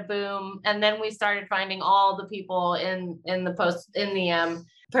started a boom, and then we started finding all the people in the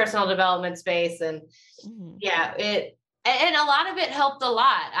personal development space, and and a lot of it helped a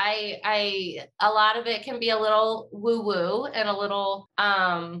lot. A lot of it can be a little woo woo and a little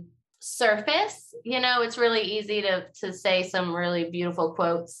surface. You know, it's really easy to say some really beautiful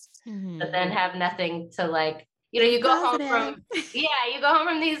quotes, but then have nothing to, like, you know, you go home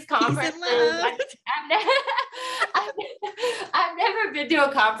from these conferences. I've never been to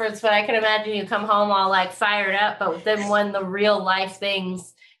a conference, but I can imagine you come home all like fired up, but then when the real life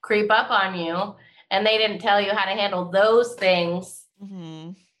things creep up on you and they didn't tell you how to handle those things,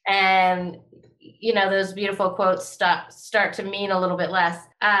 and, you know, those beautiful quotes start to mean a little bit less.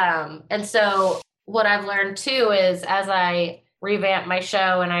 And so what I've learned too is, as I revamp my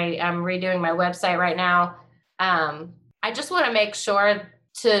show and I'm redoing my website right now, I just want to make sure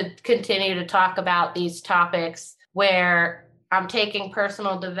to continue to talk about these topics where I'm taking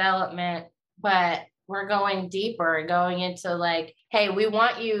personal development, but we're going deeper and going into, like, hey, we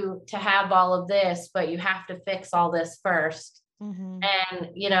want you to have all of this, but you have to fix all this first. And,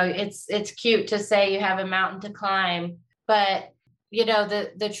 you know, it's cute to say you have a mountain to climb, but, you know,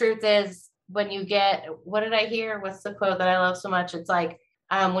 the truth is, when you get, what did I hear? What's the quote that I love so much? It's like,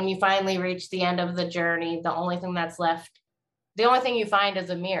 when you finally reach the end of the journey, the only thing that's left, the only thing you find is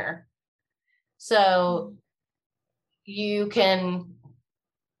a mirror. So you can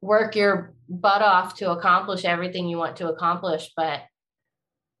work your butt off to accomplish everything you want to accomplish, but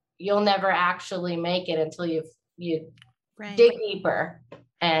you'll never actually make it until you dig deeper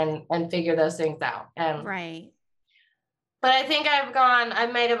and figure those things out. But I think I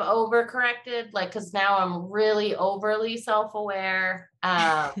might have overcorrected, like, because now I'm really overly self-aware.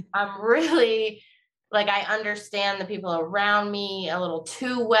 I'm really, like, I understand the people around me a little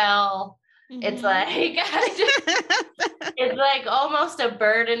too well. It's like, it's like almost a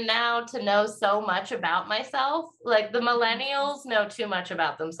burden now to know so much about myself. Like, the millennials know too much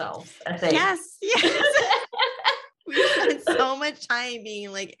about themselves, I think. Yes. We spend so much time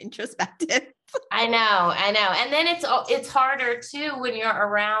being, like, introspective. I know. And then it's harder too when you're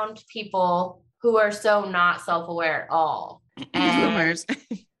around people who are so not self-aware at all. Boomers.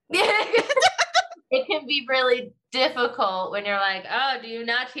 It can be really difficult when you're like, oh, do you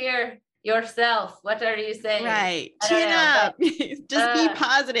not hear yourself? What are you saying? Right. Chin up. Just be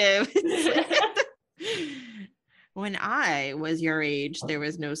positive. When I was your age, there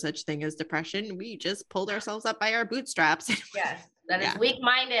was no such thing as depression. We just pulled ourselves up by our bootstraps. Yes. That is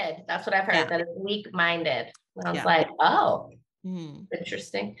weak-minded. That's what I've heard. That is weak-minded. And I was like, oh,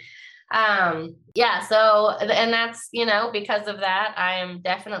 interesting. So, and that's, you know, because of that, I am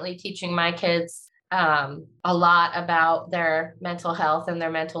definitely teaching my kids a lot about their mental health and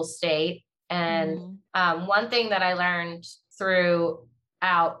their mental state. And one thing that I learned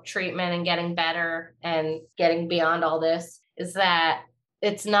throughout treatment and getting better and getting beyond all this is that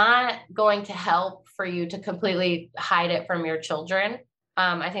it's not going to help for you to completely hide it from your children.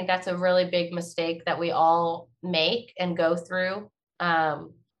 I think that's a really big mistake that we all make and go through.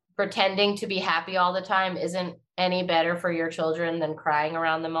 pretending to be happy all the time isn't any better for your children than crying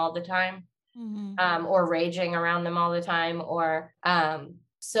around them all the time, or raging around them all the time. Or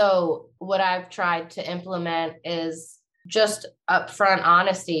so what I've tried to implement is just upfront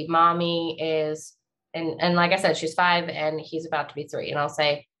honesty. Mommy is, and like I said, she's 5 and he's about to be 3. And I'll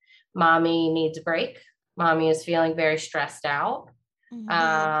say, mommy needs a break. Mommy is feeling very stressed out.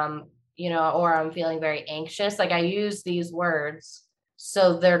 Or I'm feeling very anxious. Like I use these words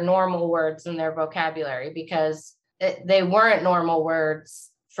so they're normal words in their vocabulary, because they weren't normal words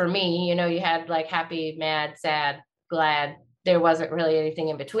for me. You had like happy, mad, sad, glad. There wasn't really anything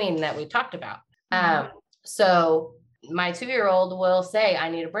in between that we talked about. So my 2-year-old will say, I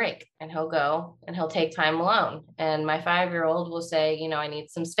need a break, and he'll go and he'll take time alone. And my 5-year-old will say, I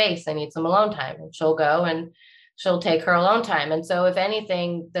need some space. I need some alone time. And she'll go and she'll take her alone time. And so if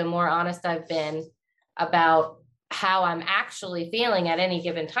anything, the more honest I've been about how I'm actually feeling at any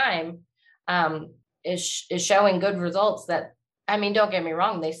given time, is showing good results. That, I mean, don't get me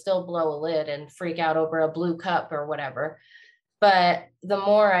wrong, they still blow a lid and freak out over a blue cup or whatever. But the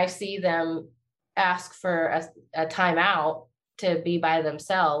more I see them ask for a timeout to be by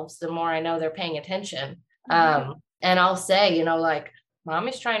themselves, the more I know they're paying attention. And I'll say, like,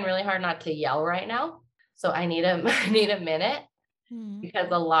 mommy's trying really hard not to yell right now. So I need a minute, because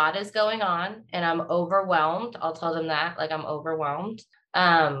a lot is going on and I'm overwhelmed. I'll tell them that, like, I'm overwhelmed.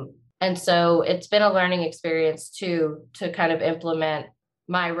 And so it's been a learning experience too, to kind of implement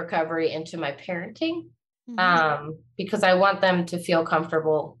my recovery into my parenting, because I want them to feel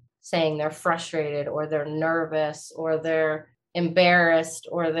comfortable saying they're frustrated or they're nervous or they're embarrassed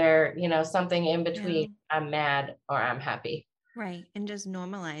or they're, something in between. I'm mad or I'm happy. Right. And just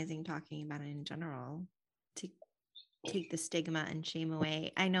normalizing talking about it in general to take the stigma and shame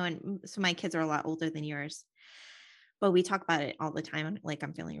away. I know. And so my kids are a lot older than yours, but we talk about it all the time. Like,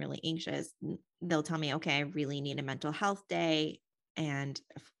 I'm feeling really anxious. They'll tell me, okay, I really need a mental health day. And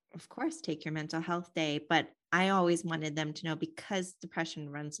of course, take your mental health day. But I always wanted them to know, because depression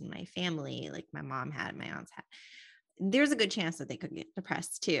runs in my family, like my mom had, my aunts had, there's a good chance that they could get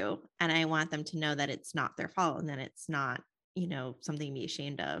depressed too. And I want them to know that it's not their fault, and that it's not, something to be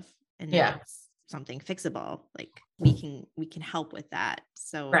ashamed of, and that it's something fixable. Like we can help with that.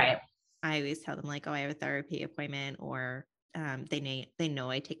 So I always tell them, like, oh, I have a therapy appointment, or they know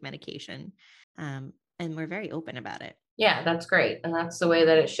I take medication. And we're very open about it. Yeah, that's great. And that's the way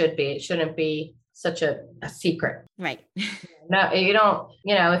that it should be. It shouldn't be such a secret. Right. No, you don't,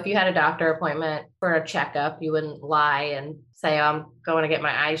 if you had a doctor appointment for a checkup, you wouldn't lie and say, oh, I'm going to get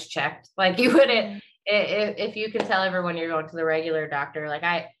my eyes checked. Like you wouldn't, if you can tell everyone you're going to the regular doctor. Like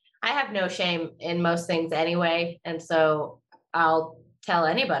I have no shame in most things anyway. And so I'll tell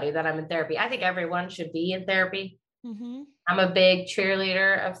anybody that I'm in therapy. I think everyone should be in therapy. I'm a big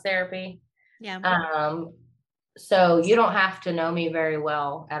cheerleader of therapy. Yeah. So you don't have to know me very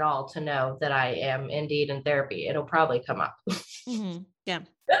well at all to know that I am indeed in therapy. It'll probably come up. Yeah.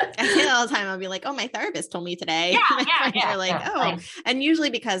 I say that all the time. I'll be like, oh, my therapist told me today. My friends are like, oh, and usually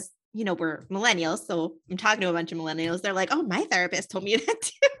because, we're millennials. So I'm talking to a bunch of millennials. They're like, oh, my therapist told me that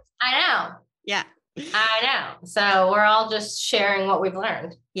too. I know. Yeah. I know. So we're all just sharing what we've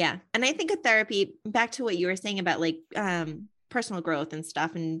learned. Yeah. And I think of therapy, back to what you were saying about like, personal growth and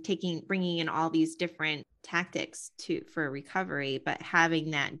stuff, and bringing in all these different tactics for recovery, but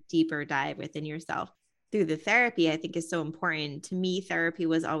having that deeper dive within yourself through the therapy, I think is so important. To me, therapy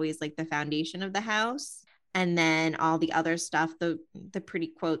was always like the foundation of the house. And then all the other stuff, the pretty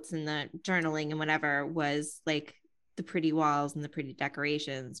quotes and the journaling and whatever, was like the pretty walls and the pretty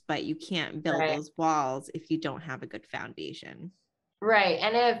decorations, but you can't build those walls if you don't have a good foundation. Right.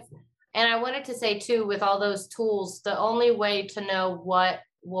 And I wanted to say too, with all those tools, the only way to know what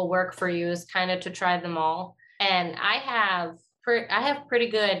will work for you is kind of to try them all. And I have pretty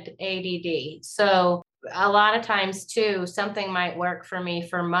good ADD. So a lot of times too, something might work for me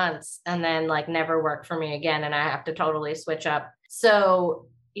for months and then like never work for me again. And I have to totally switch up. So,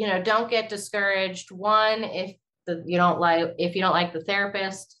 don't get discouraged. One, if you don't like the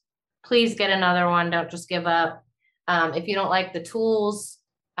therapist, please get another one. Don't just give up. If you don't like the tools,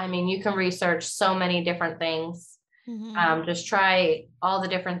 I mean, you can research so many different things. Just try all the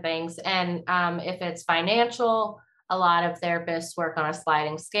different things. And if it's financial, a lot of therapists work on a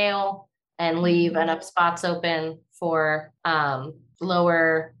sliding scale and leave enough spots open for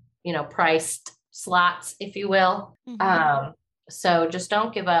lower, priced slots, if you will. So just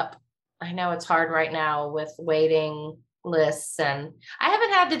don't give up. I know it's hard right now with waiting lists, and I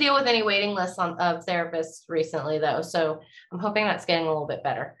haven't had to deal with any waiting lists of therapists recently though. So I'm hoping that's getting a little bit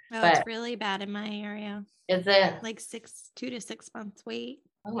better. Oh, but it's really bad in my area. Is it like 2 to 6 months wait?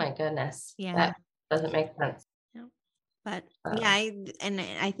 Oh my goodness. Yeah. That doesn't make sense. But yeah,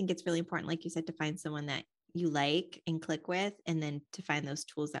 I think it's really important, like you said, to find someone that you like and click with, and then to find those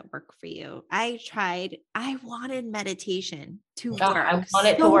tools that work for you. I wanted meditation to work. I want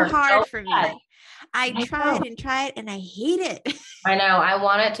it to so work hard so for bad. me. I tried and tried, and I hate it. I know. I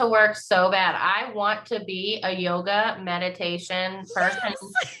want it to work so bad. I want to be a yoga meditation person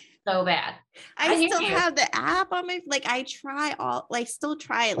so bad. I still have the app on my, still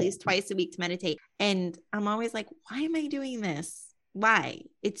try at least twice a week to meditate. And I'm always like, why am I doing this? Why?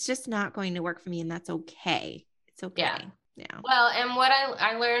 It's just not going to work for me. And that's okay. It's okay. Yeah. Well, and what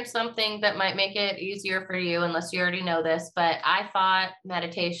I learned something that might make it easier for you, unless you already know this, but I thought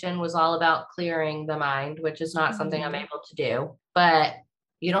meditation was all about clearing the mind, which is not something I'm able to do, but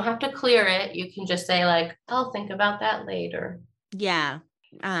you don't have to clear it. You can just say like, I'll think about that later. Yeah.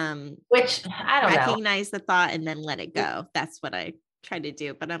 Which I don't recognize the thought and then let it go. That's what I try to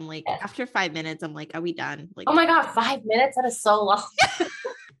do. But I'm like, after 5 minutes, I'm like, are we done? Like, oh my God, 5 minutes? That is so long. 5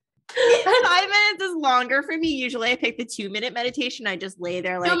 minutes is longer for me. Usually I pick the 2-minute meditation. I just lay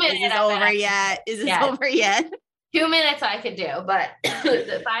there like, is this over yet? Is this over yet? 2 minutes I could do, but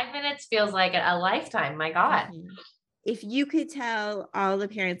 5 minutes feels like a lifetime. My God. If you could tell all the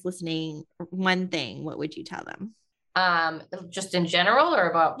parents listening one thing, what would you tell them? Just in general, or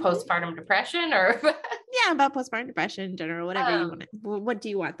about postpartum depression, or about postpartum depression in general, whatever you want. What do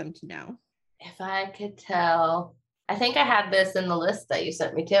you want them to know? If I could tell, I think I had this in the list that you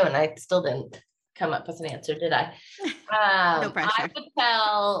sent me too, and I still didn't come up with an answer, did I? No pressure. I would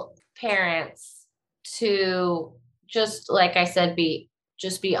tell parents to just, like I said, be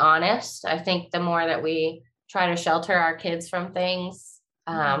honest. I think the more that we try to shelter our kids from things,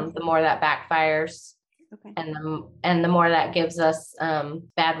 the more that backfires. Okay. And the more that gives us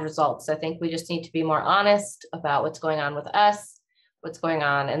bad results. I think we just need to be more honest about what's going on with us, what's going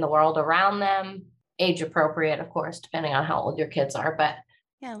on in the world around them, age appropriate, of course, depending on how old your kids are. But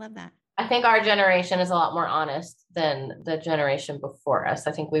yeah, I love that. I think our generation is a lot more honest than the generation before us.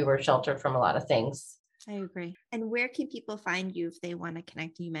 I think we were sheltered from a lot of things. I agree. And where can people find you if they want to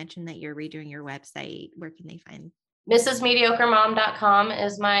connect? You mentioned that you're redoing your website. Where can they find? MrsMediocreMom.com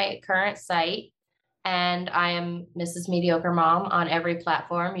is my current site. And I am Mrs. Mediocre Mom on every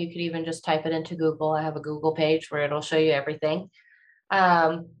platform. You could even just type it into Google. I have a Google page where it'll show you everything.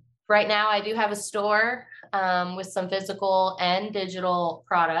 Right now, I do have a store with some physical and digital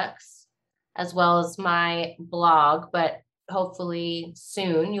products, as well as my blog. But hopefully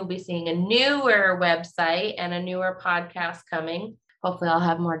soon you'll be seeing a newer website and a newer podcast coming. Hopefully I'll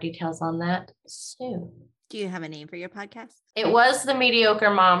have more details on that soon. Do you have a name for your podcast? It was the Mediocre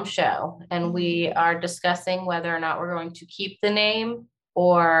Mom Show, and we are discussing whether or not we're going to keep the name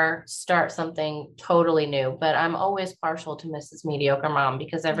or start something totally new. But I'm always partial to Mrs. Mediocre Mom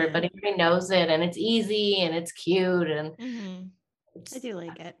because everybody knows it, and it's easy and it's cute, and I do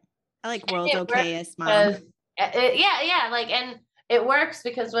like it. I like World's Okayest Mom. And it works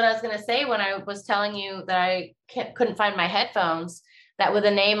because what I was going to say when I was telling you that I couldn't find my headphones, that with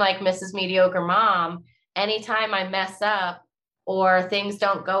a name like Mrs. Mediocre Mom, anytime I mess up or things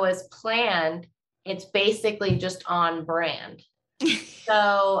don't go as planned, it's basically just on brand.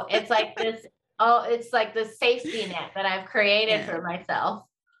 So it's like this, it's like the safety net that I've created for myself.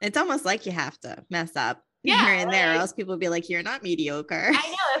 It's almost like you have to mess up here and there, or else people will be like, you're not mediocre. I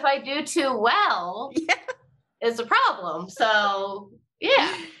know, if I do too well, it's a problem. So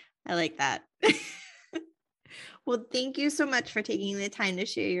yeah. I like that. Well, thank you so much for taking the time to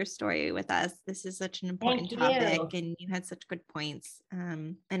share your story with us. This is such an important topic, and you had such good points.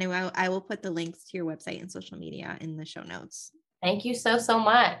 And I will put the links to your website and social media in the show notes. Thank you so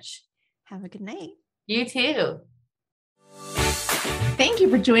much. Have a good night. You too. Thank you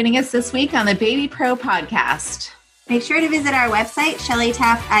for joining us this week on the Baby Pro podcast. Make sure to visit our website,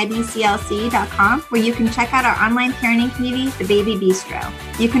 ShellyTaftIBCLC.com, where you can check out our online parenting community, The Baby Bistro.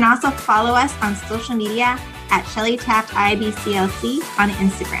 You can also follow us on social media at ShellyTaftIBCLC on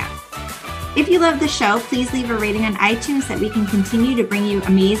Instagram. If you love the show, please leave a rating on iTunes so that we can continue to bring you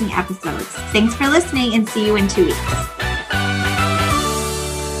amazing episodes. Thanks for listening, and see you in 2 weeks.